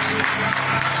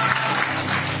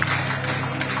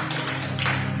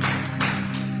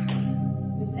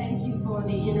 We thank you for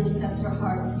the intercessor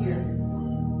hearts here.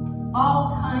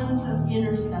 All kinds of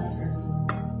intercessors.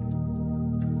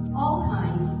 All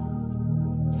kinds.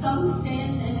 Some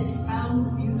stand and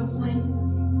expound beautifully.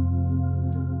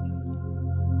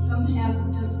 Some have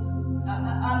just,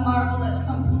 I marvel at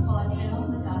some people. I say, oh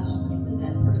my gosh, listen to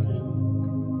that person.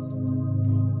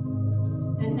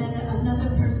 And then another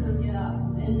person will get up.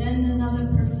 And then another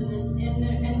person.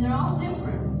 And they're all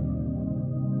different.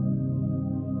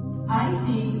 I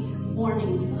see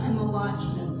warnings. I'm a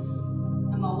watchman.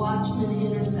 I'm a watchman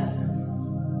intercessor.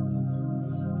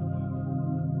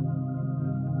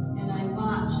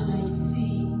 And I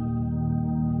see,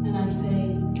 and I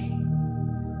say,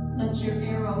 let your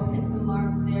arrow hit the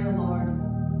mark there, Lord.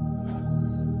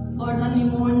 Lord, let me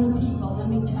warn the people. Let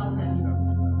me tell them.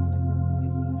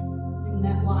 I'm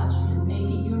that watchman.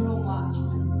 Maybe you're a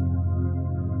watchman.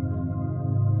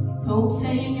 Don't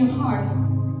say in your heart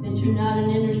that you're not an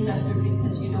intercessor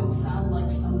because you don't sound like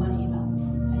somebody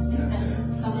else. I think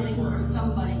that's something for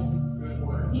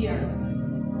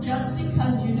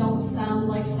don't sound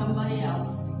like somebody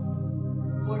else,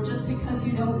 or just because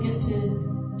you don't get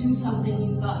to do something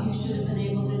you thought you should have been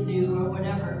able to do or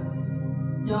whatever,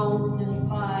 don't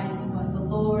despise what the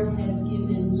Lord has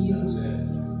given you.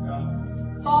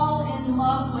 Fall in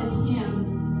love with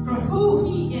Him for who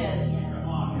He is,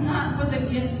 not for the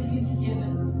gifts He's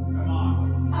given.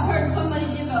 I heard somebody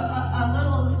give a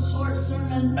little short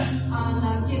sermon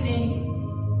on giving,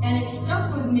 and it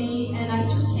stuck with me, and I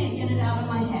just can't get it out of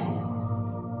my head.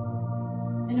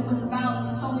 And it was about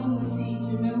sowing the seeds.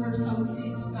 Remember, some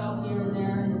seeds fell here and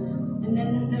there. And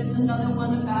then there's another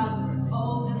one about,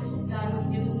 this guy was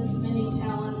given this many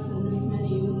talents and this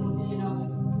many,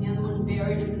 the other one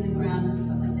buried him in the ground and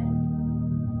stuff like that.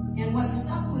 And what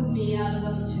stuck with me out of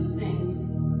those two things,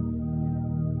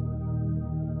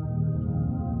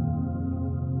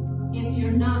 if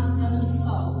you're not going to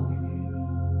sow,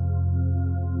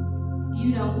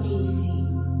 you don't need seed.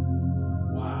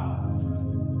 Wow.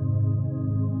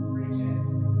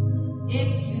 If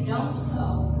you don't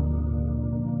sow,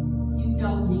 you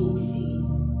don't need seed.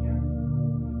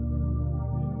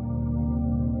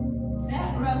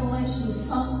 That revelation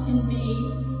sunk in me,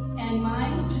 and my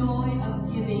joy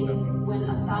of giving went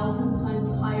 1,000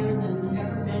 times higher than it's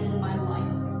ever been in my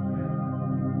life.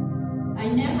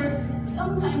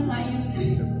 Sometimes I used to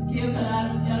give, and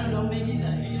I don't know, maybe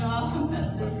I'll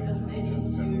confess this because maybe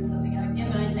it's you or something. I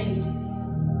give and I think,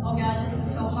 oh God, this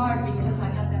is so hard because I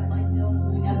got that light bill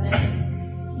and I got that,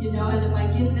 and if I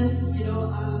give this, and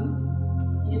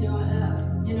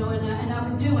I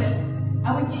would do it, I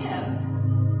would give,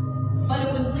 but it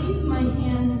would leave my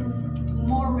hand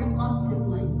more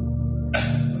reluctantly.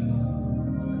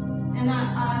 And I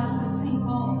would think,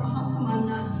 well, how come I'm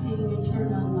not seeing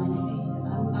return on my seed?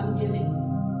 I'm giving.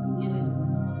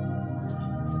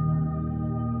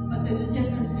 But there's a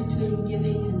difference between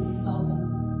giving and sowing.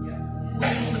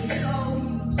 When you sow,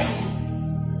 you plant.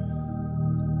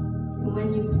 And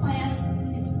when you plant,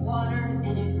 it's watered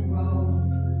and it grows.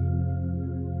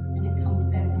 And it comes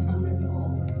back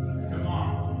 100-fold. Come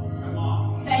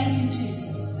on. Thank you,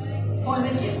 Jesus, for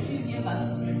the gifts you give us.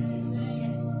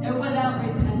 They're without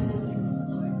repentance.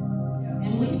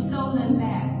 And we sow them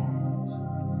back.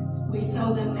 We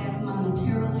sow them back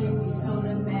monetarily. We sow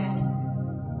them back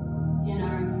in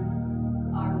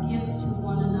our gifts to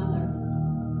one another.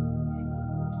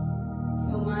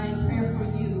 So my prayer for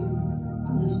you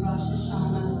on this Rosh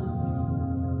Hashanah,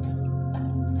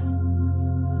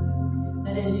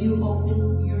 that as you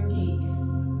open your gates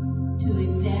to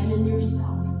examine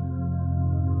yourself,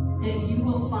 that you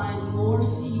will find more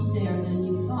seed there than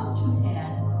you thought you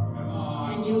had,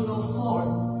 and you'll go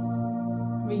forth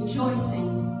rejoicing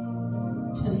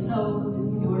to sow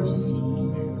your seed.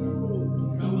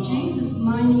 In Jesus'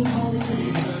 mighty holy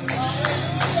name.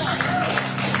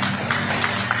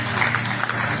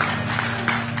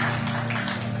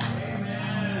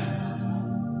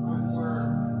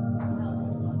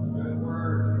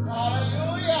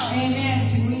 Amen.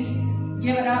 Can we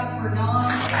give it up for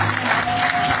Dawn?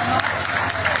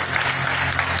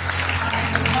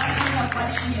 The blessing of what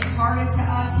she imparted to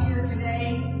us here today,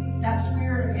 that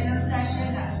spirit of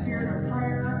intercession, that spirit of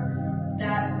prayer,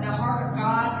 that the heart of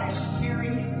God that she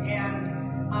carries, and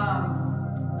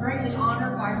greatly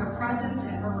honored by her presence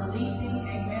and her releasing.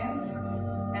 Amen.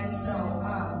 And so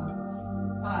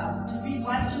just be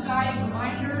blessed, you guys.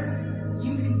 Reminder,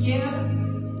 you can give.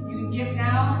 You can give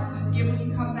now. You can give when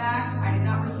you come back. I did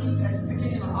not receive a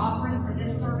particular offering for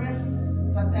this service,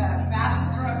 but the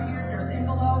baskets are up here. There's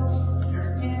envelopes.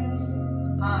 There's pins.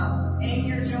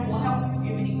 Amy or Joe will help you if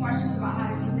you have any questions about how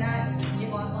to do that. You can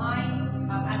give online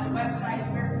at the website,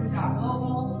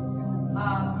 spiritmove.global.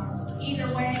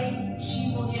 Either way,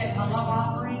 she will get a love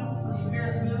offering from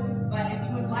Spirit Move. But if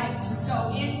you would like to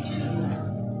sow into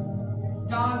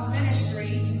Dawn's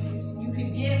ministry, you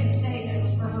could give and say that it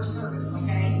was for her service,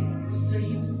 okay? So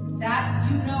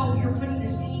you're putting the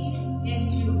seed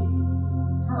into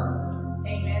her,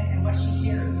 amen, and what she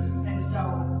carries. And so,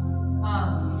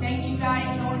 thank you guys.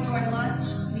 Go enjoy lunch.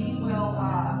 We will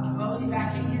mosey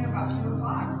back in here about 2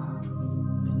 o'clock.